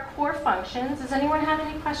of our core functions. Does anyone have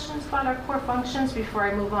any questions about our core functions before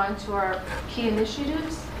I move on to our key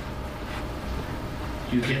initiatives?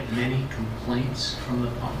 Do you get many complaints from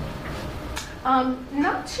the public?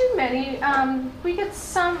 Not too many. We get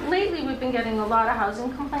some, lately we've been getting a lot of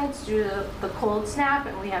housing complaints due to the cold snap,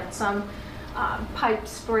 and we had some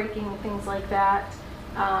pipes breaking, things like that.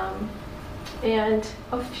 And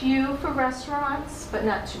a few for restaurants, but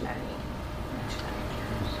not too many.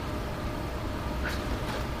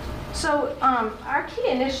 So our key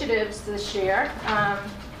initiatives this year,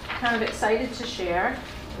 kind of excited to share.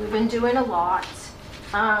 We've been doing a lot.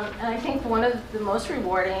 And I think one of the most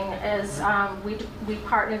rewarding is we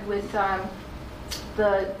partnered with the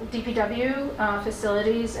DPW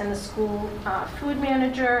facilities and the school food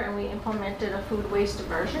manager, and we implemented a food waste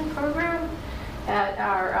diversion program at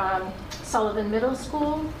our Sullivan Middle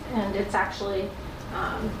School, and it's actually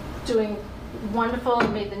doing wonderful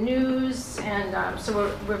and made the news, and so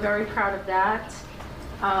we're very proud of that.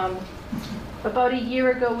 About a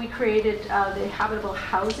year ago, we created the Habitable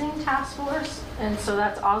Housing Task Force, and so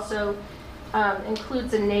that's also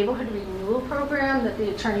includes a neighborhood renewal program that the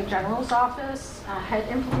Attorney General's office had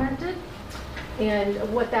implemented. And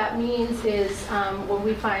what that means is when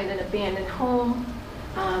we find an abandoned home,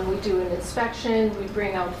 we do an inspection, we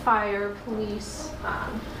bring out fire, police,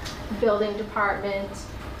 building department,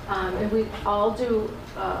 and we all do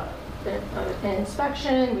an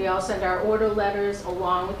inspection. We all send our order letters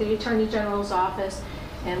along with the Attorney General's office,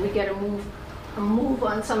 and we get a move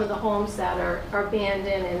on some of the homes that are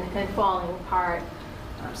abandoned and falling apart.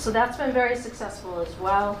 So that's been very successful as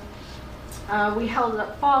well. We held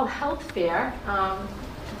a fall health fair,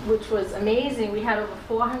 which was amazing. We had over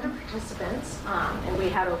 400 participants, and we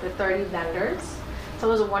had over 30 vendors. So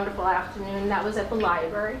it was a wonderful afternoon. That was at the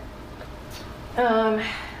library.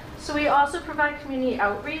 So we also provide community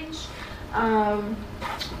outreach.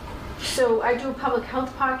 So I do a public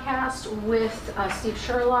health podcast with Steve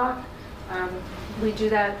Sherlock. We do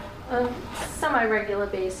that on a semi-regular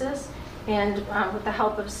basis. And with the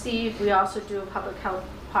help of Steve, we also do a public health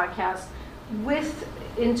podcast with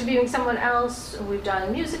interviewing someone else. We've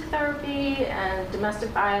done music therapy and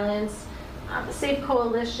domestic violence, the Safe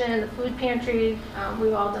Coalition, the Food Pantry.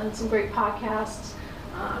 We've all done some great podcasts.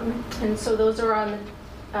 And so those are on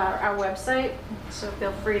our website, so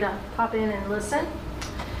feel free to pop in and listen.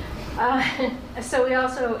 So we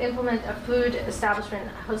also implement a food establishment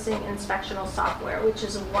housing inspectional software, which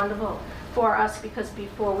is wonderful for us because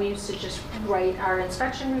before we used to just write our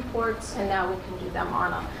inspection reports, and now we can do them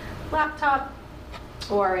on a laptop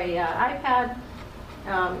or a iPad.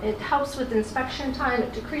 It helps with inspection time.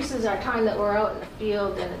 It decreases our time that we're out in the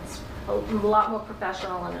field, and it's a lot more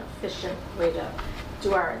professional and efficient way to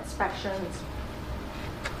do our inspections.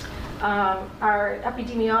 Our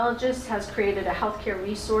epidemiologist has created a healthcare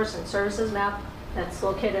resource and services map that's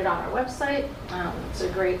located on our website. It's a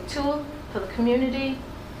great tool for the community.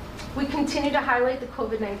 We continue to highlight the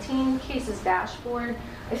COVID-19 cases dashboard.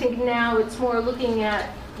 I think now it's more looking at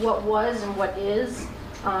what was and what is.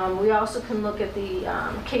 We also can look at the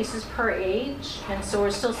cases per age, and so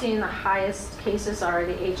we're still seeing the highest cases are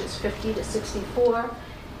the ages 50 to 64,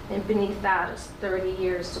 and beneath that is 30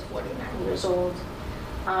 years to 49 years old.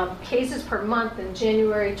 Cases per month in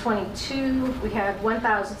January 22, we had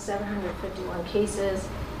 1,751 cases.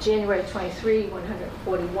 January 23,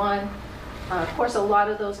 141. Of course, a lot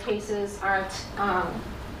of those cases aren't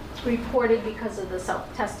reported because of the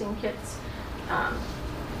self-testing kits,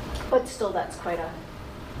 but still that's quite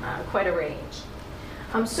a range.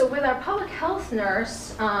 So with our public health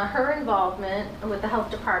nurse, her involvement with the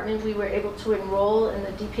health department, we were able to enroll in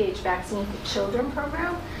the DPH Vaccine for Children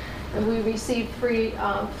program, and we received free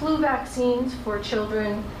flu vaccines for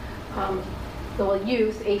children, well,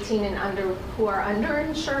 youth 18 and under who are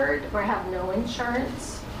underinsured or have no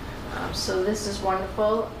insurance. So this is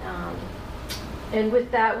wonderful. And with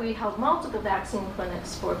that, we held multiple vaccine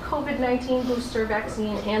clinics for COVID-19 booster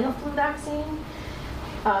vaccine and the flu vaccine.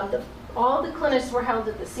 All the clinics were held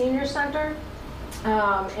at the senior center.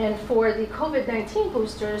 And for the COVID-19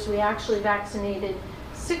 boosters, we actually vaccinated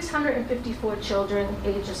 654 children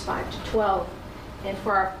ages 5 to 12. And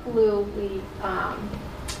for our flu,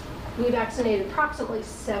 we vaccinated approximately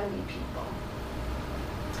 70 people.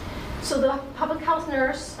 So the public health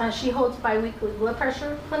nurse, she holds biweekly blood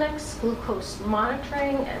pressure clinics, glucose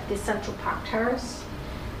monitoring at the Central Park Terrace.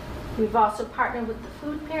 We've also partnered with the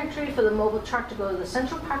food pantry for the mobile truck to go to the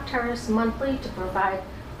Central Park Terrace monthly to provide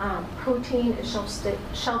protein and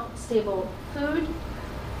shelf-stable food.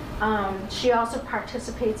 She also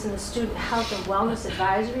participates in the Student Health and Wellness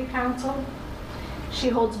Advisory Council. She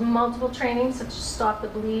holds multiple trainings such as Stop the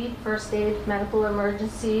Bleed, First Aid, Medical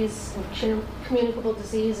Emergencies, and Communicable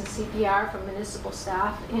Disease and CPR for municipal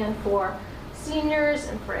staff and for seniors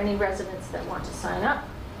and for any residents that want to sign up.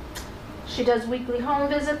 She does weekly home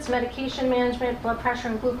visits, medication management, blood pressure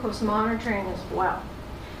and glucose monitoring as well.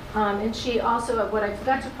 And she also, what I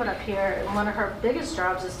forgot to put up here, one of her biggest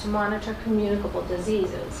jobs is to monitor communicable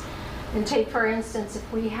diseases. And take, for instance,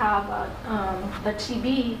 if we have a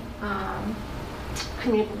TB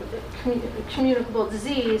communicable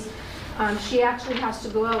disease, she actually has to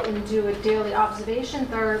go out and do a daily observation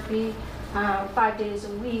therapy 5 days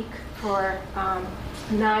a week for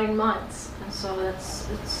 9 months. And so it's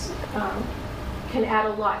can add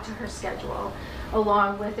a lot to her schedule,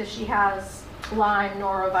 along with if she has Lyme,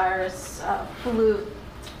 norovirus, flu,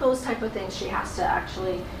 those type of things, she has to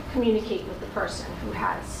actually communicate with the person who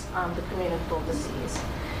has the communicable disease.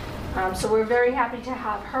 So we're very happy to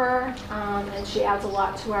have her, and she adds a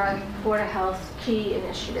lot to our Board of Health key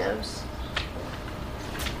initiatives.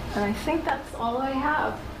 And I think that's all I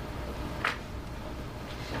have.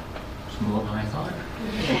 It's more than I thought.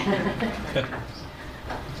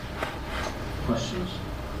 Questions?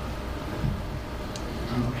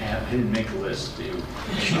 I didn't make a list, do you?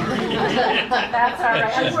 That's all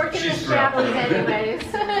right. I'm working She's the families anyways.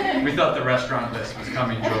 We thought the restaurant list was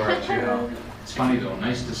coming, George, you know. It's funny though,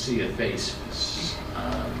 nice to see a face.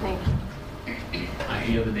 Thank you. I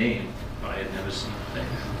hear the name, but I had never seen the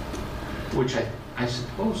face. Which I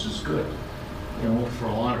suppose is good, you know, for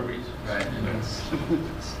a lot of reasons. Right. And it's,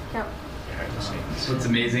 Yep. So what's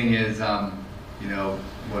amazing is, you know,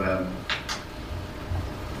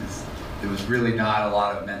 there was really not a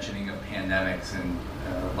lot of mentioning of pandemics, and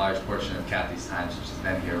a large portion of Kathy's time since she's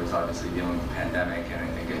been here was obviously dealing with the pandemic, and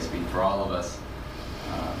I think I speak for all of us.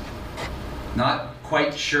 Not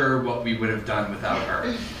quite sure what we would have done without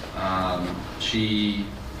her. She,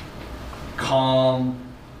 calm,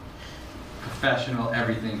 professional,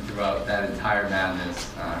 everything throughout that entire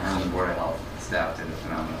madness. Her and the Board of Health staff did a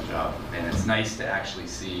phenomenal job. And it's nice to actually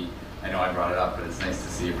see, I know I brought it up, but it's nice to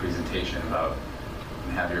see a presentation about,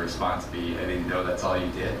 and have your response be, I didn't know that's all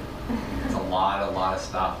you did. It's a lot of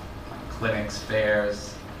stuff. Clinics,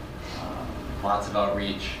 fairs, lots of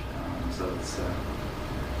outreach. So it's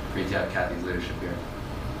great to have Kathy's leadership here.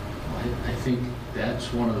 I think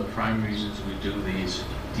that's one of the prime reasons we do these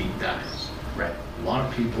deep dives. Right. A lot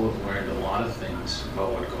of people have learned a lot of things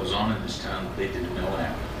about what goes on in this town that they didn't know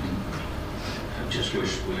happened. I just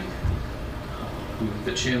wish we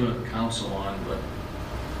the chairman of the council on, but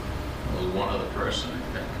there was one other person, I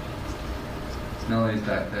think. Melody's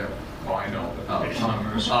back there. Oh, I know. Oh, Tom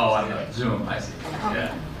Mercer. Oh, on the Zoom, I see.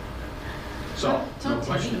 Yeah. So, no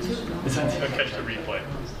questions? It's on catch the replay.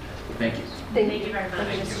 Thank you. Thank you very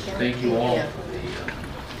much. Thank you all for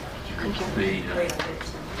the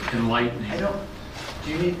enlightening.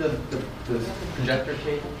 Do you need the projector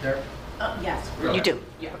table there? Yes. You do.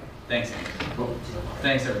 Yeah. Thanks, Andy.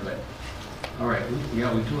 Thanks, everybody. All right, we do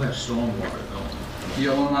have stormwater, don't we?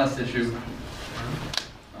 Yeah, one last issue.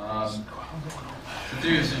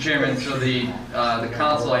 Through you, Mr. Chairman, so the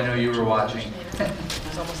council, I know you were watching,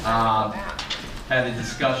 had a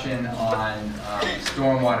discussion on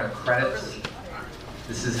stormwater credits.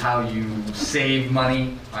 This is how you save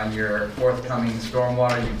money on your forthcoming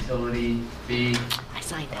stormwater utility fee. I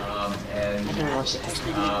signed that.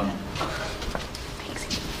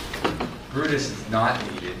 Brutus is not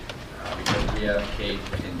needed because we have Kate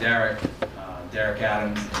and Derek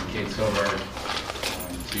Adams and Kate Silver,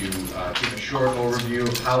 to give a short overview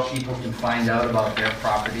of how people can find out about their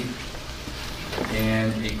property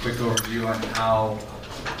and a quick overview on how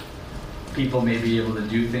people may be able to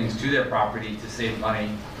do things to their property to save money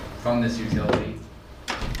from this utility.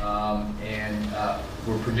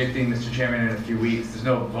 We're predicting, Mr. Chairman, in a few weeks, there's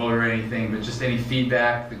no vote or anything, but just any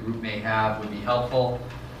feedback the group may have would be helpful.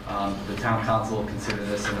 The town council will consider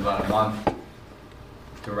this in about a month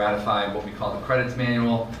to ratify what we call the credits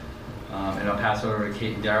manual. And I'll pass it over to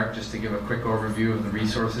Kate and Derek just to give a quick overview of the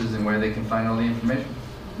resources and where they can find all the information.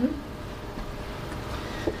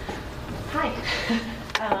 Hi,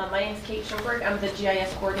 my name is Kate Schoenberg. I'm the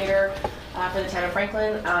GIS coordinator for the town of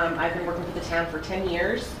Franklin. I've been working for the town for 10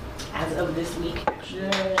 years as of this week. You're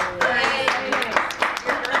a director.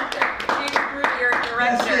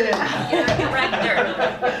 You're a director.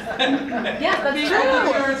 Yes, that's true.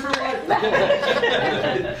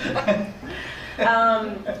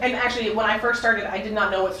 And actually, when I first started, I did not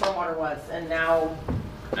know what stormwater was, and now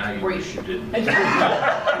You wish you didn't.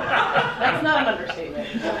 That's not an understatement.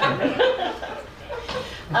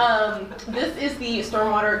 This is the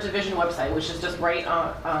Stormwater Division website, which is just right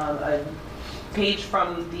on a page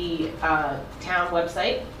from the town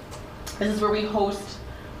website. This is where we host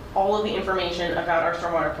all of the information about our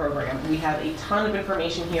stormwater program. We have a ton of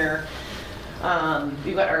information here.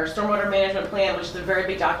 We've got our stormwater management plan, which is a very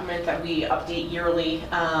big document that we update yearly,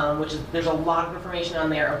 there's a lot of information on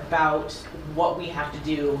there about what we have to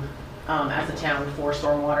do as a town for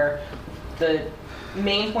stormwater. The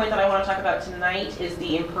main point that I want to talk about tonight is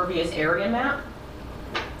the impervious area map.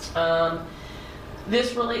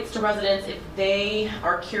 This relates to residents if they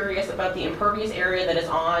are curious about the impervious area that is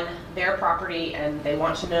on their property and they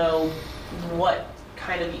want to know what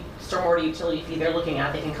kind of stormwater utility fee they're looking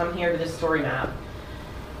at. They can come here to this story map,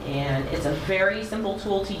 and it's a very simple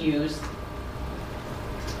tool to use.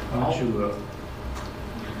 Why don't you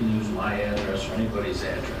can use my address or anybody's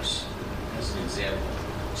address as an example.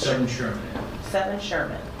 7 Sherman. 7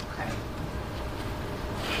 Sherman. Okay.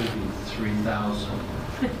 Should be 3,000.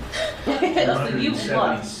 So you look.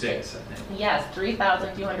 276, I think. Yes,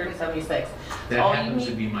 3,276. That All you happens need-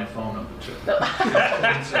 to be my phone number too. So-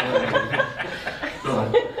 That's what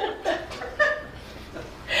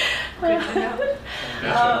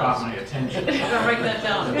caught my attention. Write that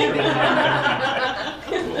down.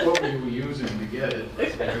 What we were using to get it,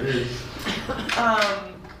 there it is.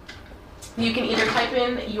 You can either type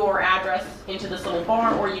in your address into this little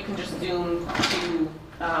bar, or you can just zoom to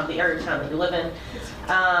the area of town that you live in.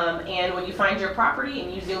 And when you find your property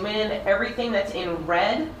and you zoom in, everything that's in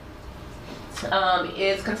red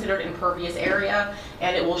is considered impervious area,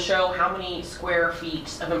 and it will show how many square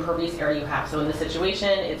feet of impervious area you have. So in this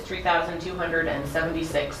situation, it's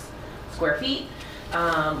 3,276 square feet,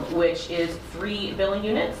 which is 3 billing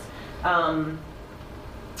units.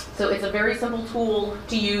 So it's a very simple tool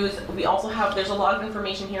to use. We also have, there's a lot of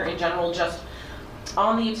information here in general just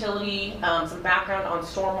on the utility, some background on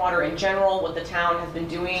stormwater in general, what the town has been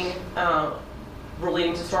doing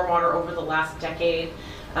relating to stormwater over the last decade.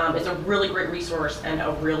 It's a really great resource and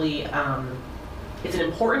a really, it's an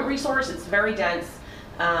important resource. It's very dense,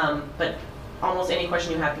 but almost any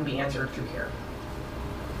question you have can be answered through here.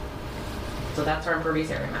 So that's our impervious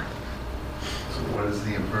area map. So what does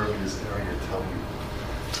the impervious area tell you?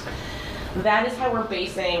 That is how we're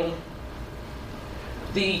basing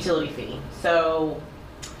the utility fee. So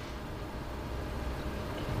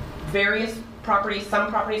various properties, some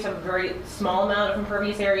properties have a very small amount of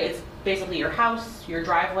impervious area. It's basically your house, your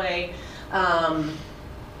driveway. Some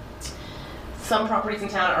properties in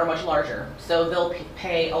town are much larger, so they'll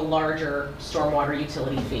pay a larger stormwater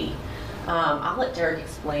utility fee. I'll let Derek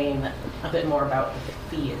explain a bit more about the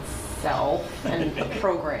fee itself and the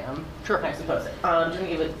program. Sure. I suppose. Do you want to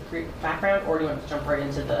give a brief background, or do you want to jump right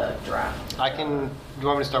into the draft? I can. Do you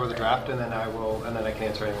want me to start with the draft, and then I can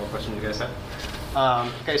answer any more questions you guys have.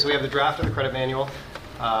 Okay, so we have the draft of the credit manual.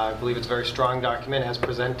 I believe it's a very strong document as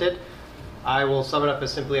presented. I will sum it up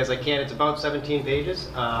as simply as I can. It's about 17 pages.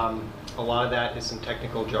 A lot of that is some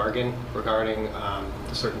technical jargon regarding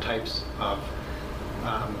the certain types of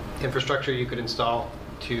infrastructure you could install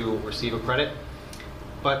to receive a credit.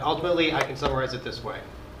 But ultimately, I can summarize it this way.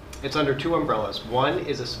 It's under two umbrellas. One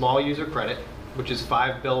is a small user credit, which is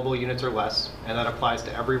 5 billable units or less, and that applies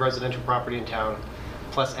to every residential property in town,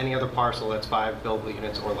 plus any other parcel that's 5 billable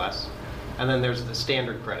units or less. And then there's the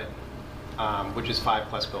standard credit, which is 5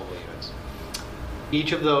 plus billable units.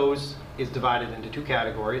 Each of those is divided into 2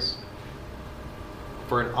 categories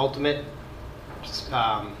for an ultimate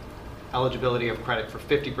eligibility of credit for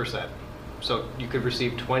 50%. So you could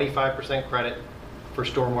receive 25% credit for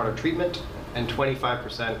stormwater treatment and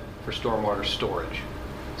 25% for stormwater storage.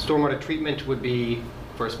 Stormwater treatment would be,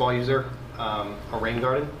 for a small user, a rain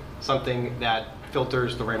garden, something that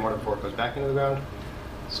filters the rainwater before it goes back into the ground.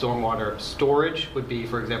 Stormwater storage would be,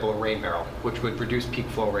 for example, a rain barrel, which would reduce peak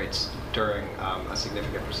flow rates during a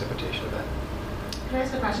significant precipitation event. Can I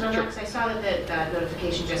ask a question on that? Because I saw that that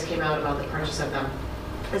notification just came out about the purchase of them.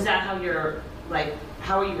 Is that how you're, like,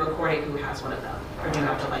 how are you recording who has one of them? Or do you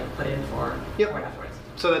have to, like, put in for it afterwards?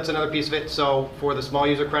 So that's another piece of it. So for the small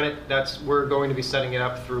user credit, we're going to be setting it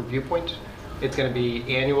up through Viewpoint. It's going to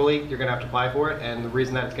be annually. You're going to have to apply for it. And the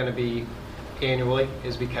reason that it's going to be annually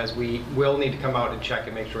is because we will need to come out and check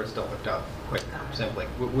and make sure it's still hooked up, quite simply.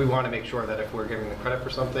 We want to make sure that if we're giving the credit for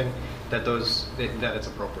something, that it's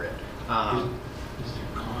appropriate.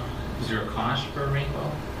 Is there a cost for a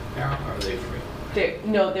rainbow barrel, or are they free?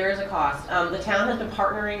 No, there is a cost. The town has been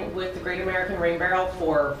partnering with the Great American Rain Barrel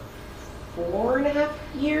for 4.5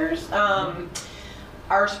 years.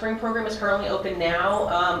 Our spring program is currently open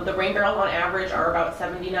now. The rain barrels on average are about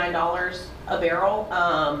 $79 a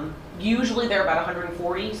barrel. Usually they're about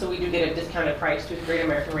 $140, so we do get a discounted price to the Great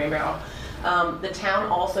American Rain Barrel. The town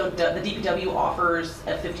also, the DPW offers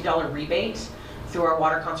a $50 rebate through our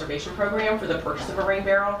water conservation program for the purchase of a rain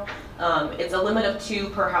barrel. It's a limit of 2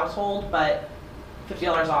 per household, but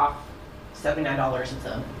 $50 off, $79 is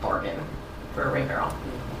a bargain for a rain barrel.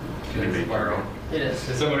 Can you make your own? It is.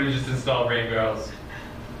 As someone who just installed rain barrels,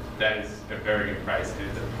 that is a very good price.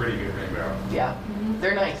 It's a pretty good rain barrel. Yeah,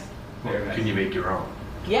 they're nice. Very nice. Can you make your own?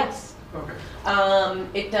 Yes. Okay.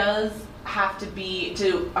 It does have to be,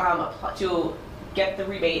 to get the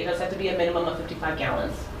rebate, it does have to be a minimum of 55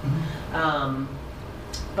 gallons.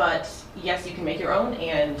 But yes, you can make your own,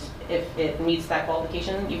 and if it meets that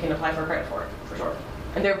qualification, you can apply for credit for it, for sure.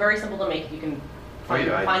 And they're very simple to make. You can find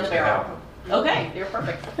I the used to barrel. have them. Okay, you're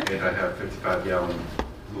perfect. And I have 55-gallon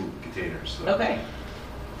blue containers, so Okay.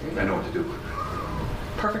 I know what to do.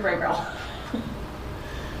 Perfect rain barrel.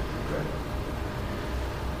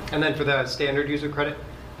 And then for the standard user credit,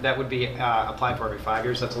 that would be applied for every 5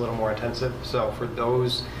 years. That's a little more intensive. So for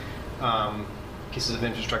those pieces of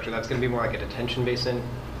infrastructure, that's going to be more like a detention basin,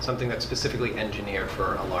 something that's specifically engineered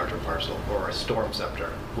for a larger parcel, or a storm scepter,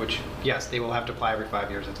 which, yes, they will have to apply every 5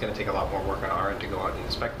 years. It's going to take a lot more work on our end to go out and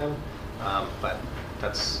inspect them. But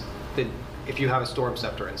if you have a storm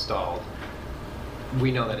scepter installed,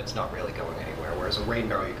 we know that it's not really going anywhere, whereas a rain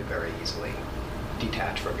barrel you could very easily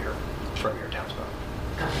detach from your downspout.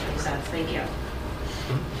 Gotcha, makes sense. Thank you.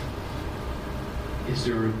 Is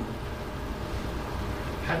there,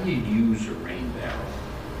 how do you use a rain barrel?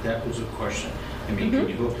 That was a question. I mean, can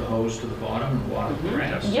you hook the hose to the bottom and water the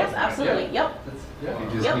grass? Yes, absolutely. Yep.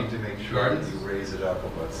 You just need to make sure that you raise it up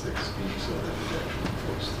about 6 feet so that it actually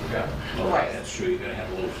flows through. Yeah. Well, Right. that's true. You're gonna have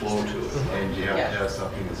a little flow to it. And you have Yeah. to have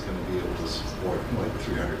something that's going to be able to support like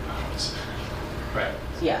 300 pounds. Right.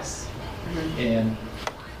 Yes. And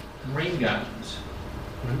rain gardens.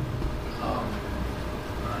 You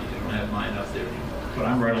don't have mine up there anymore, but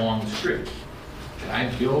I'm right along the street. Can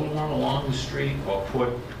I build one along the street or put,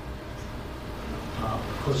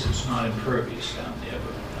 of course, it's not impervious down there,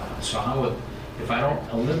 but, so how would, if I don't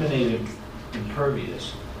eliminate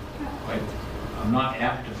impervious, like, I'm not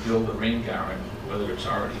apt to build a rain garden whether it's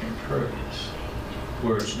already impervious,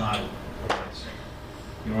 where it's not,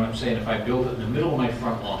 you know what I'm saying? If I build it in the middle of my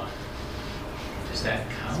front lawn, does that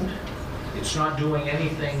count? It's not doing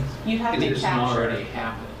anything You'd have that to isn't capture. already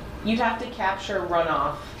happened. You'd have to capture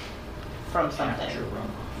runoff from something. Capture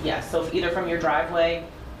runoff. Yes, so either from your driveway,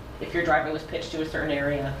 if your driveway was pitched to a certain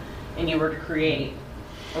area, and you were to create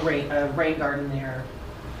a rain garden there,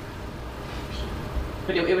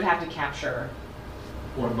 but it would have to capture.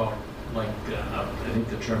 What about, like, I think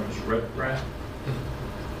the term is riprap?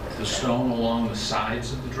 The stone along the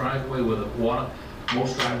sides of the driveway where the water,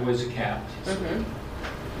 most driveways are capped.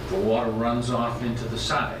 The water runs off into the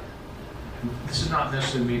side. This is not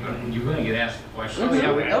necessarily me, but you're going to get asked a question.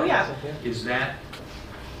 Oh, yeah. Is that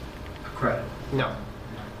a credit? No.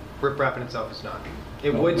 Riprap in itself is not.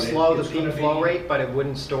 It No, would but slow the it's gonna peak flow be- rate, but it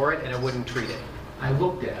wouldn't store it and it wouldn't treat it. I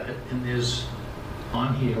looked at it, and there's,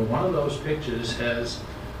 on here, one of those pictures has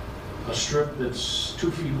a strip that's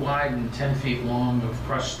 2 feet wide and 10 feet long of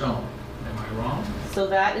crushed stone. Am I wrong? So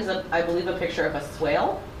that is, I believe, a picture of a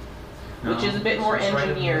swale, which is a bit more It's right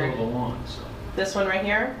in the middle engineered. of the lawn, so. This one right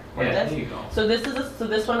here? Or Yeah, this? there you go. So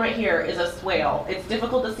this one right here is a swale. It's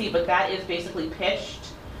difficult to see, but that is basically pitched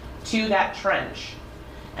to that trench.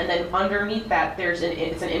 And then underneath that,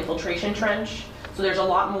 it's an infiltration trench. So there's a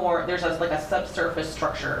lot more, like a subsurface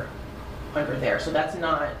structure under there. So that's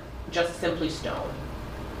not just simply stone.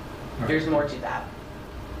 There's more to that.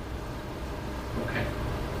 Okay.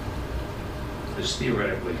 Because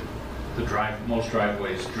theoretically, most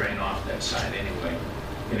driveways drain off that side anyway.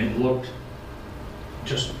 And it looked,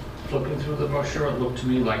 just looking through the brochure, it looked to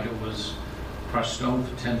me like it was crushed stone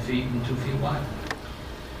for 10 feet and 2 feet wide.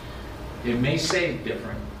 It may say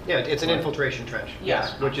different. Yeah, it's an infiltration trench,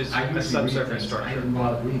 yes, which is I a usually read subsurface things. I structure. didn't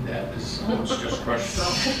bother to read that because it's just crushed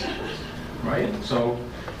stone. Right? So,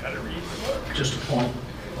 Gotta read the book. just a point.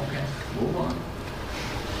 Okay, move on.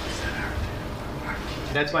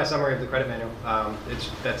 That's my summary of the credit manual.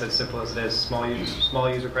 That's as simple as it is. Small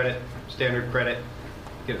user credit, standard credit,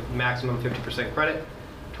 get a maximum 50% credit,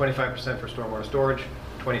 25% for stormwater storage,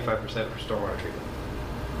 25% for stormwater treatment.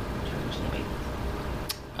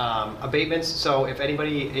 Abatements, so if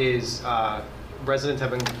anybody is, residents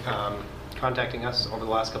have been contacting us over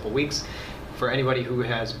the last couple of weeks. For anybody who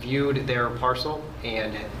has viewed their parcel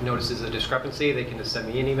and notices a discrepancy, they can just send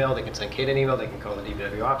me an email, they can send Kate an email, they can call the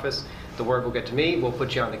DPW office. The word will get to me, we'll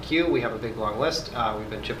put you on the queue, we have a big long list, we've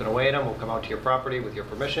been chipping away at them, we'll come out to your property with your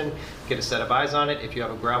permission, get a set of eyes on it. If you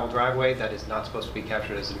have a gravel driveway that is not supposed to be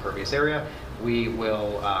captured as impervious area, we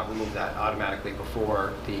will remove that automatically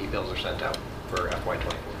before the bills are sent out for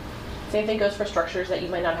FY24. Same thing goes for structures that you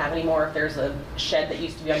might not have anymore. If there's a shed that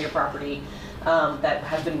used to be on your property that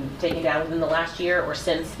has been taken down within the last year or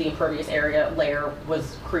since the impervious area layer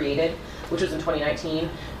was created, which was in 2019,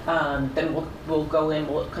 then we'll go in,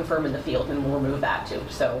 we'll confirm in the field, and we'll remove that too.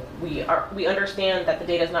 So we understand that the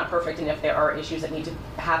data is not perfect, and if there are issues that need to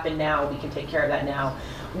happen now, we can take care of that now.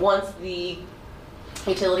 Once the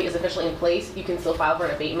utility is officially in place, you can still file for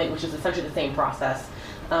an abatement, which is essentially the same process.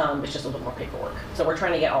 It's just a little more paperwork. So we're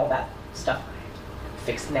trying to get all that stuff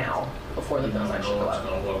fixed now before the You bills don't actually know go what's out.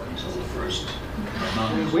 going to look until the first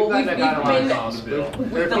month. We've gotten we've a lot been- on the bill.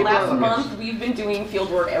 There are The people last that- month, we've been doing field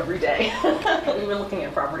work every day. We've been looking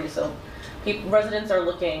at properties, so residents are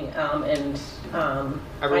looking and Everyone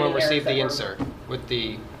finding areas received that the were- insert with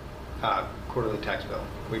the quarterly tax bill.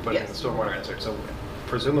 We put it in the Yes. stormwater insert, so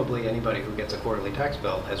presumably anybody who gets a quarterly tax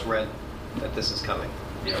bill has read that this is coming.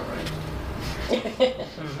 Yeah, right.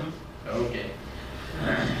 Okay.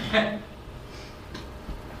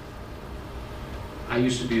 I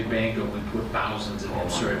used to be a banker, we put thousands of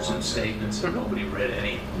inserts and statements and nobody read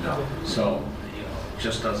any. No. So, you know, it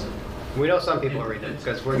just doesn't. We know some people are reading it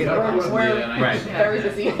because we're getting. We're Yeah, and I Right. just- very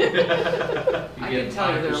busy. You I get can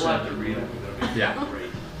tell you there are a 5% lot to of read it, we're gonna be Yeah.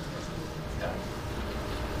 great.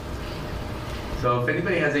 So if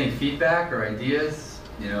anybody has any feedback or ideas,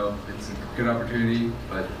 you know, it's a good opportunity,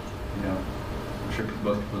 but, you know, I'm sure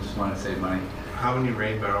most people just want to save money. How many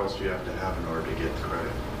rain barrels do you have to have in order to get the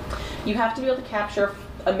credit? You have to be able to capture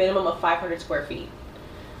a minimum of 500 square feet.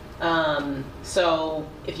 So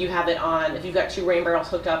if you have it on, if you've got 2 rain barrels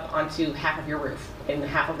hooked up onto half of your roof, and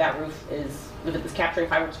half of that roof is, if it's capturing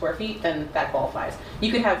 500 square feet, then that qualifies.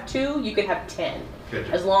 You could have 2, you could have 10. Good.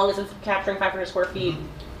 As long as it's capturing 500 square feet,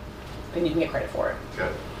 then you can get credit for it.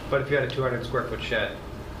 Good. But if you had a 200 square foot shed,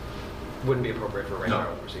 wouldn't be appropriate for a rain No.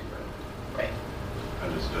 barrel to receive credit. Right.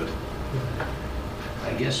 Understood.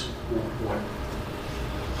 I guess what,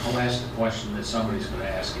 I'll ask the question that somebody's gonna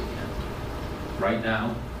ask again. Right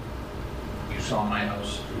now, you saw my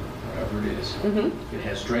house, whatever it is. Mm-hmm. It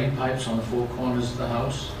has drain pipes on the 4 corners of the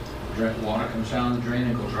house. Water comes down the drain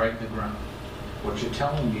and goes right to the ground. What you're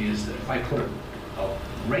telling me is that if I put a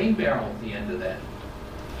rain barrel at the end of that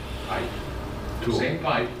pipe, same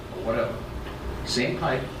pipe or whatever, same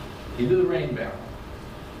pipe into the rain barrel,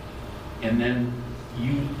 and then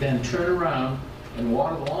you then turn around and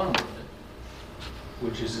water the lawn with it,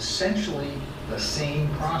 which is essentially the same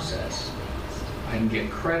process, I can get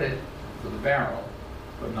credit for the barrel,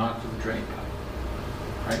 but not for the drain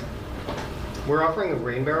pipe, right? We're offering the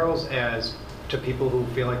rain barrels as to people who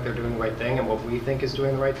feel like they're doing the right thing and what we think is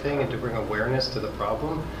doing the right thing and to bring awareness to the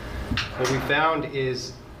problem. What we found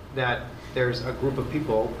is that there's a group of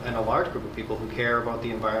people, and a large group of people, who care about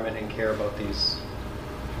the environment and care about these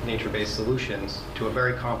nature-based solutions to a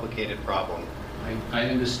very complicated problem. I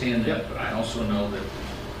understand that, Yep. but I also know that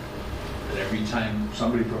every time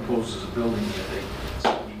somebody proposes a building here, they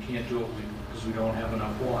say, you can't do it because we don't have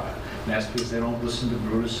enough water. And that's because they don't listen to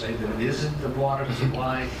Brutus say that it isn't the water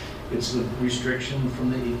supply, It's the restriction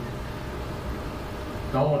from the,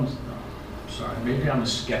 no one's, no, sorry, maybe I'm a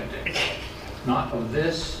skeptic. Not of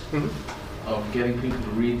this, of getting people to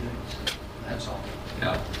read things. That's all.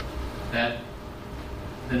 Yeah. That,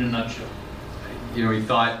 in a nutshell. You know, we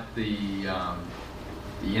thought the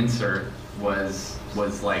insert was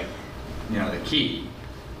like, you know, the key.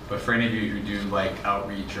 But for any of you who do like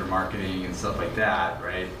outreach or marketing and stuff like that,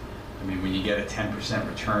 right? I mean, when you get a 10%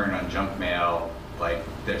 return on junk mail, like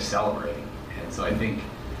they're celebrating. And so I think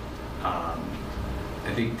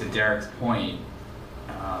to Derek's point,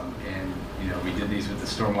 and you know, we did these with the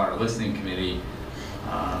Stormwater Listening Committee.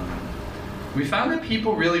 We found that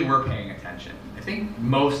people really were paying attention. I think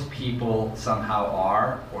most people somehow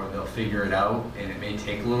are, or they'll figure it out, and it may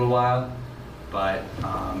take a little while. But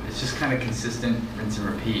it's just kind of consistent rinse and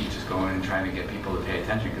repeat, just going and trying to get people to pay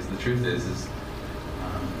attention. Because the truth is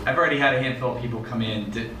I've already had a handful of people come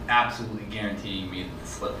in absolutely guaranteeing me that the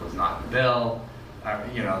slip was not in the bill.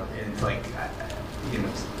 You know, and it's like, you know,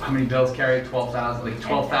 how many bills carried? 12,000, like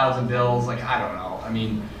 12,000 bills. Like, I don't know. I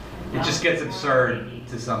mean, it just gets absurd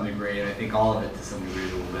to some degree, and I think all of it to some degree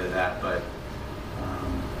is a little bit of that. But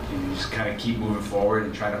you just kind of keep moving forward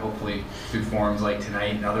and try to hopefully through forums like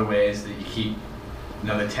tonight and other ways that you keep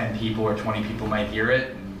another 10 people or 20 people might hear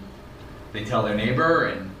it and they tell their neighbor,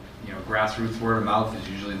 and you know, grassroots word of mouth is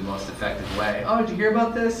usually the most effective way. Oh, did you hear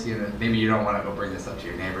about this? You know, maybe you don't want to go bring this up to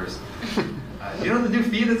your neighbors. You know the new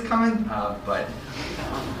fee that's coming? But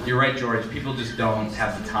you're right, George, people just don't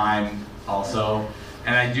have the time also.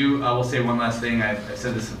 And I will say one last thing. I've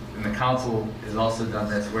said this, and the council has also done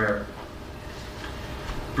this, where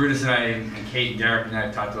Brutus and I, and Kate and Derek and I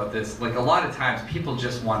have talked about this. Like, a lot of times people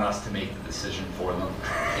just want us to make the decision for them.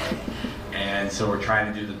 And so we're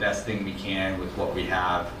trying to do the best thing we can with what we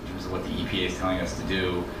have in terms of what the EPA is telling us to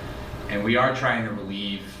do. And we are trying to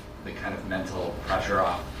relieve the kind of mental pressure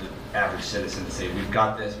off the average citizen to say, we've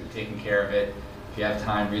got this, we've taken care of it. If you have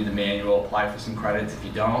time, read the manual, apply for some credits. If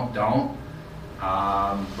you don't. You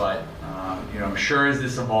know, I'm sure as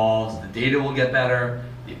this evolves, the data will get better,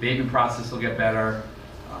 the abatement process will get better.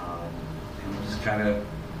 And we'll just kind of,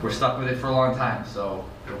 we're stuck with it for a long time, so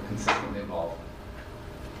it'll consistently evolve.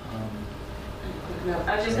 No,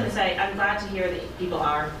 I was just going to say, I'm glad to hear that people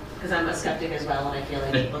are, because I'm a skeptic as well, and I feel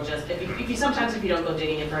like people just, if you sometimes if you don't go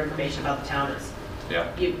digging in for information about the town, it's,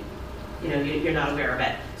 you know, you're not aware of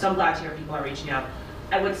it. So I'm glad to hear people are reaching out.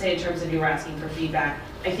 I would say in terms of you were asking for feedback,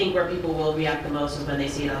 I think where people will react the most is when they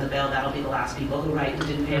see it on the bill. That'll be the last people who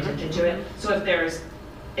didn't pay attention to it. So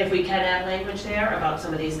if we can add language there about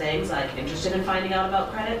some of these things, like interested in finding out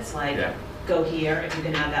about credits, like go here, if you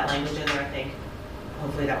can add that language in there, I think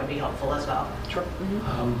hopefully that would be helpful as well. Sure.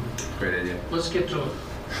 Great idea. Let's get to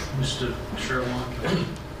Mr. Sherlock.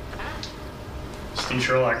 Steve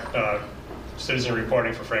Sherlock, citizen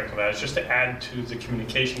reporting for Franklin Matters. Just to add to the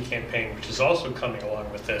communication campaign, which is also coming along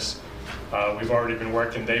with this, we've already been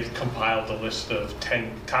working. They've compiled a list of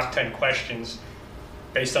top 10 questions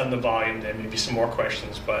based on the volume. There may be some more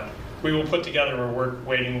questions, but we will put together a work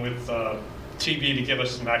waiting with TV to give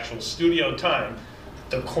us some actual studio time.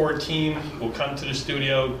 The core team will come to the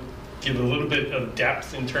studio, give a little bit of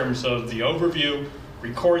depth in terms of the overview,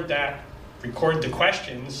 record the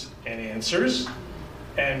questions and answers,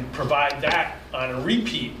 and provide that on a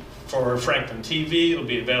repeat for Franklin TV. It'll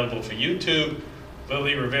be available for YouTube.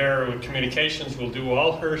 Lily Rivera with Communications will do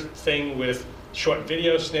all her thing with short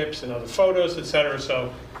video snips and other photos, etc.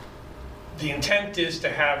 So the intent is to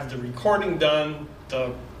have the recording done,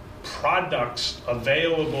 the products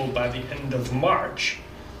available by the end of March,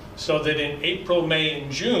 so that in April, May,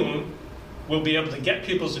 and June, we'll be able to get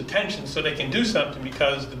people's attention so they can do something,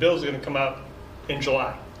 because the bill's going to come out in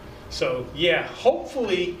July. So yeah,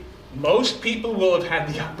 hopefully most people will have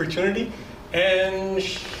had the opportunity, and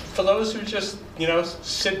for those who just, you know,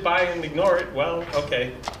 sit by and ignore it, well,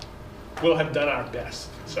 okay, we'll have done our best.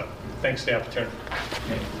 So thanks for the opportunity.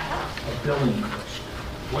 Okay. A billing question.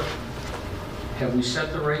 Have we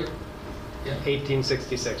set the rate? Yeah.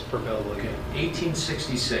 1866 per billable Okay, unit.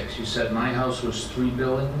 1866. You said my house was 3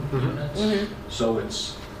 billing units, so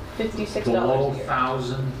it's $56 below a year.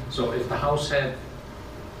 1,000. So if the house had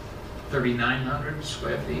 3,900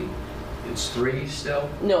 square feet, it's 3 still.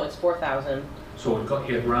 No, it's 4,000. So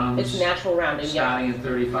it rounds. It's natural rounding, starting at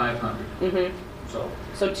 3,500. So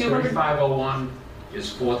 200. 3,501 is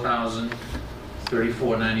 4,000.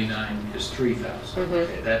 3,499 is 3,000.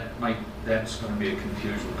 Okay, that's going to be a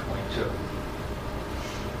confusion point too.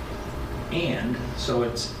 And so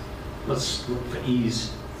let's look for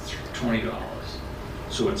ease, $20.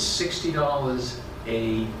 So it's $60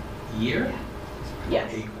 a year?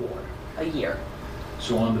 Yes. A quarter? A year.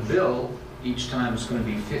 So on the bill, each time is going to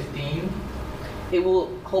be 15? It will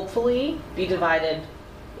hopefully be divided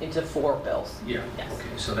into 4 bills. Yeah. Yes. Okay,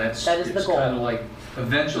 so that is the it's goal. kind of like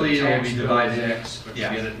Eventually, the it will tax be bill divided. is X, but you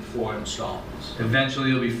Yeah. get it in 4 installments. Eventually,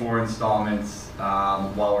 it'll be 4 installments.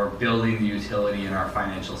 While we're building the utility in our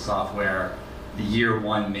financial software, the year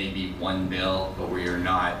 1 may be 1 bill, but we are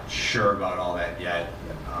not sure about all that yet.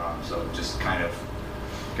 So just gonna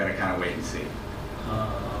wait and see.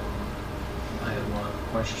 I have one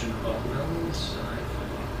question about bills.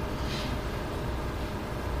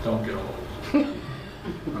 Don't get old.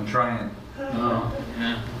 I'm trying. Oh,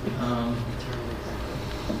 yeah.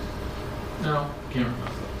 No, can't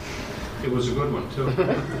remember. It was a good one, too.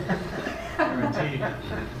 Guaranteed.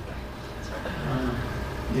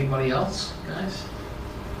 Anybody else, guys?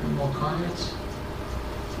 Any more comments?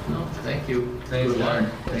 No, thank you. Thanks, Good luck. Larry.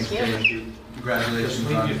 Thanks, Thank you. Dave. Congratulations Just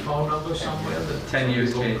leave on your phone number somewhere. that 10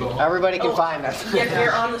 years, we'll Kate. go. Everybody can find us. Yeah,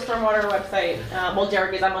 we're on the stormwater website. Well,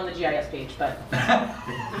 Derek is, I'm on the GIS page, but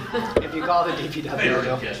If you call the DPW,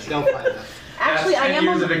 they'll find us. actually I That's 10 am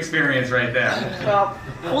on years of the, experience right there. well,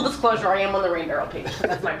 full disclosure, I am on the rain barrel page.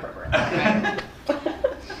 That's my program.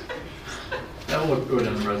 That'll look good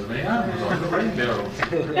on the resume. I was on the rain barrel.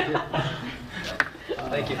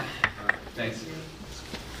 Thank you. Thanks.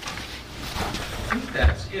 I think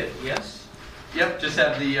that's it, yes? Yep, just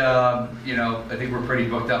have the, I think we're pretty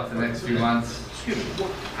booked up for the next few months. Excuse me,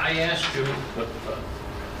 well, I asked you, but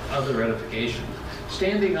other edification,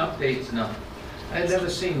 standing updates, no. I had never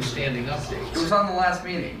seen standing It updates. was on the last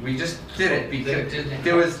meeting. We just did it They because didn't-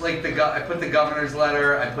 there was like I put the governor's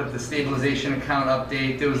letter, I put the stabilization account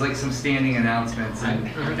update, there was like some standing announcements. And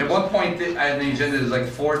at one point, I had the agenda, there was like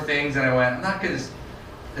 4 things, and I went, I'm not gonna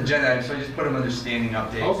agenda items, so I just put them under standing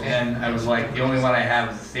updates. Okay. And I was like, the only one I have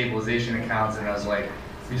is the stabilization accounts, and I was like,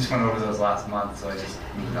 we just went over those last month, so I just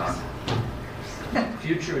moved on.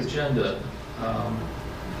 Future agenda,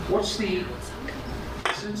 what's the,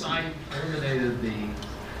 since I eliminated the,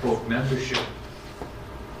 quote, membership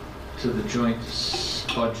to the joint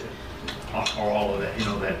budget, or all of that,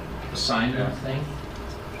 that assignment thing,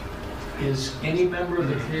 is any member of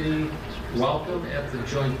the committee welcome at the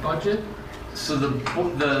joint budget? So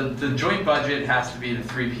the joint budget has to be the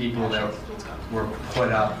 3 people that were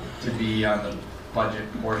put up to be on the budget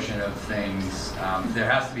portion of things.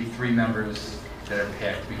 There has to be 3 members that are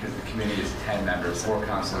picked because the committee is 10 members, 4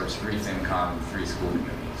 counselors, 3 FinCom, 3 school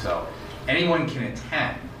committee. So anyone can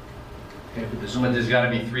attend, Okay, but there's got to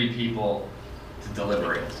be 3 people to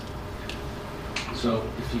deliberate. So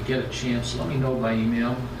if you get a chance, let me know by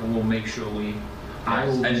email, and we'll make sure I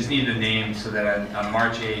just need the names so that on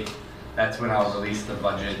March 8th, that's when I'll release the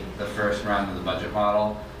budget, the first round of the budget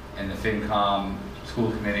model, and the FinCom,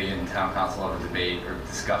 school committee, and town council have a debate or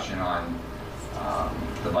discussion on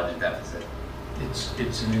the budget deficit.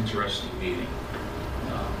 It's an interesting meeting.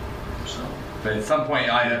 So But at some point,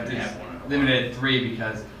 I have to have one. limit it at 3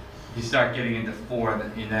 because if you start getting into 4,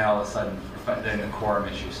 then all of a sudden, then the quorum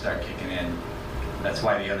issues start kicking in. That's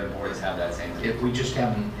why the other boards have that same thing. if we just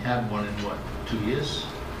haven't had one in what, 2 years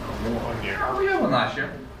or more? 1 year. Oh, we had one last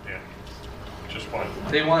year. Yeah, just 1.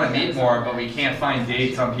 They want to meet more, but we can't find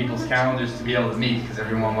dates on people's calendars to be able to meet because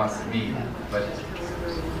everyone wants to meet. But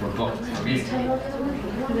we're booked for meetings.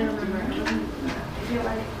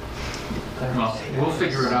 Well, we'll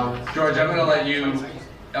figure it out. George, I'm gonna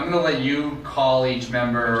let you call each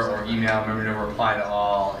member or email member to reply to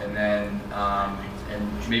all, and then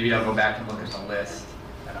and maybe I'll go back and look at the list.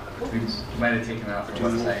 We might have taken it off the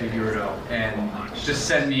We'll website. figure it out. And just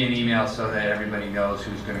send me an email so that everybody knows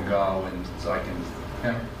who's gonna go, and so I can.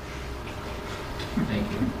 Yeah. Thank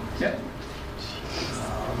you. Yeah.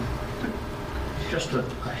 Just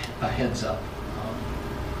a heads up.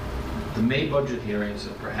 The May budget hearings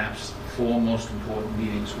are perhaps the 4 most important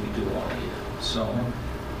meetings we do all year. So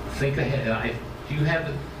think ahead. Do you have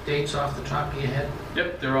the dates off the top of your head?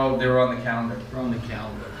 Yep, they're on the calendar. They're on the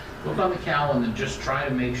calendar. Look on the calendar and just try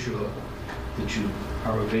to make sure that you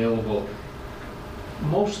are available.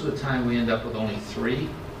 Most of the time, we end up with only 3.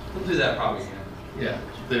 We'll do that probably again. Yeah,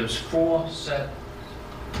 there's 4 set,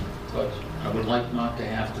 but I would like not to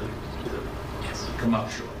have to come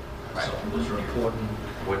up short. Right. So those are important.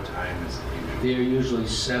 What time is it usually? They're usually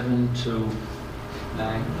 7 to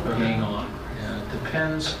 9. hang on. Yeah, it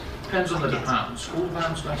depends on the department. School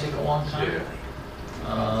department's gonna take a long time.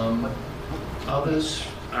 Others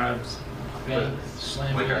are bang,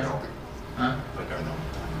 slam. Like our normal. Huh? Like our normal.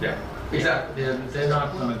 Yeah. Exactly. They're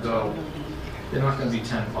not gonna go, they're not gonna be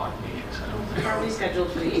 10 o'clock meetings, I don't think. Are we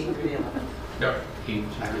scheduled for the 8th through the 11th? Yep. Okay,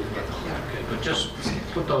 but just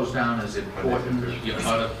put those down as important. You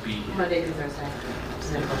ought to be. Monday through Thursday.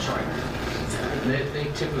 Short. They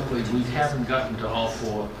typically, we haven't gotten to all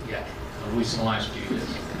 4 yet, at least in the last few years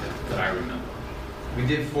that I remember. We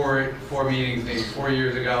did four meetings maybe 4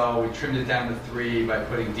 years ago. We trimmed it down to 3 by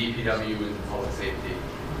putting DPW into public safety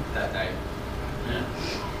that night. Yeah.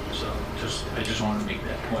 So I just wanted to make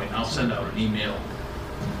that point. I'll send out an email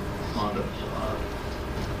on the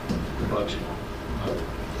budget.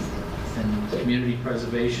 And community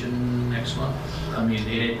preservation next month? I mean,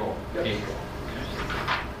 April. Yep. April.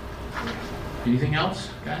 Okay. Anything else,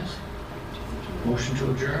 guys? Motion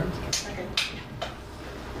to adjourn?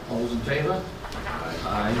 All those in favor?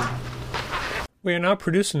 Aye. We are now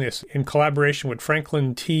producing this in collaboration with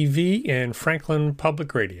Franklin TV and Franklin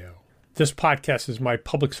Public Radio. This podcast is my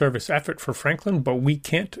public service effort for Franklin, but we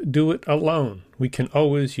can't do it alone. We can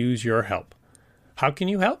always use your help. How can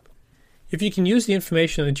you help? If you can use the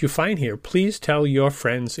information that you find here, please tell your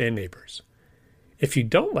friends and neighbors. If you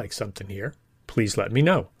don't like something here, please let me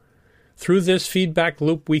know. Through this feedback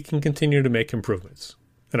loop, we can continue to make improvements.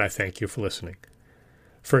 And I thank you for listening.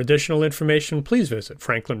 For additional information, please visit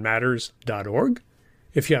franklinmatters.org.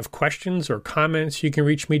 If you have questions or comments, you can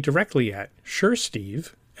reach me directly at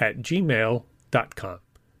suresteve@gmail.com.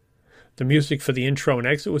 The music for the intro and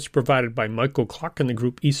exit was provided by Michael Clark and the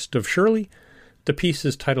group East of Shirley. The piece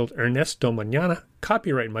is titled Ernesto Mañana,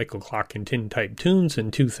 copyright Michael Clark and Tintype Tunes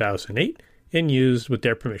in 2008, and used with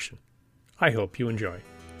their permission. I hope you enjoy.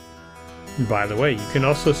 And by the way, you can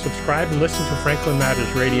also subscribe and listen to Franklin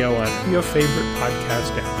Matters Radio on your favorite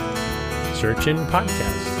podcast app. Search in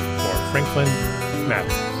podcasts for Franklin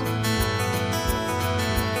Matters.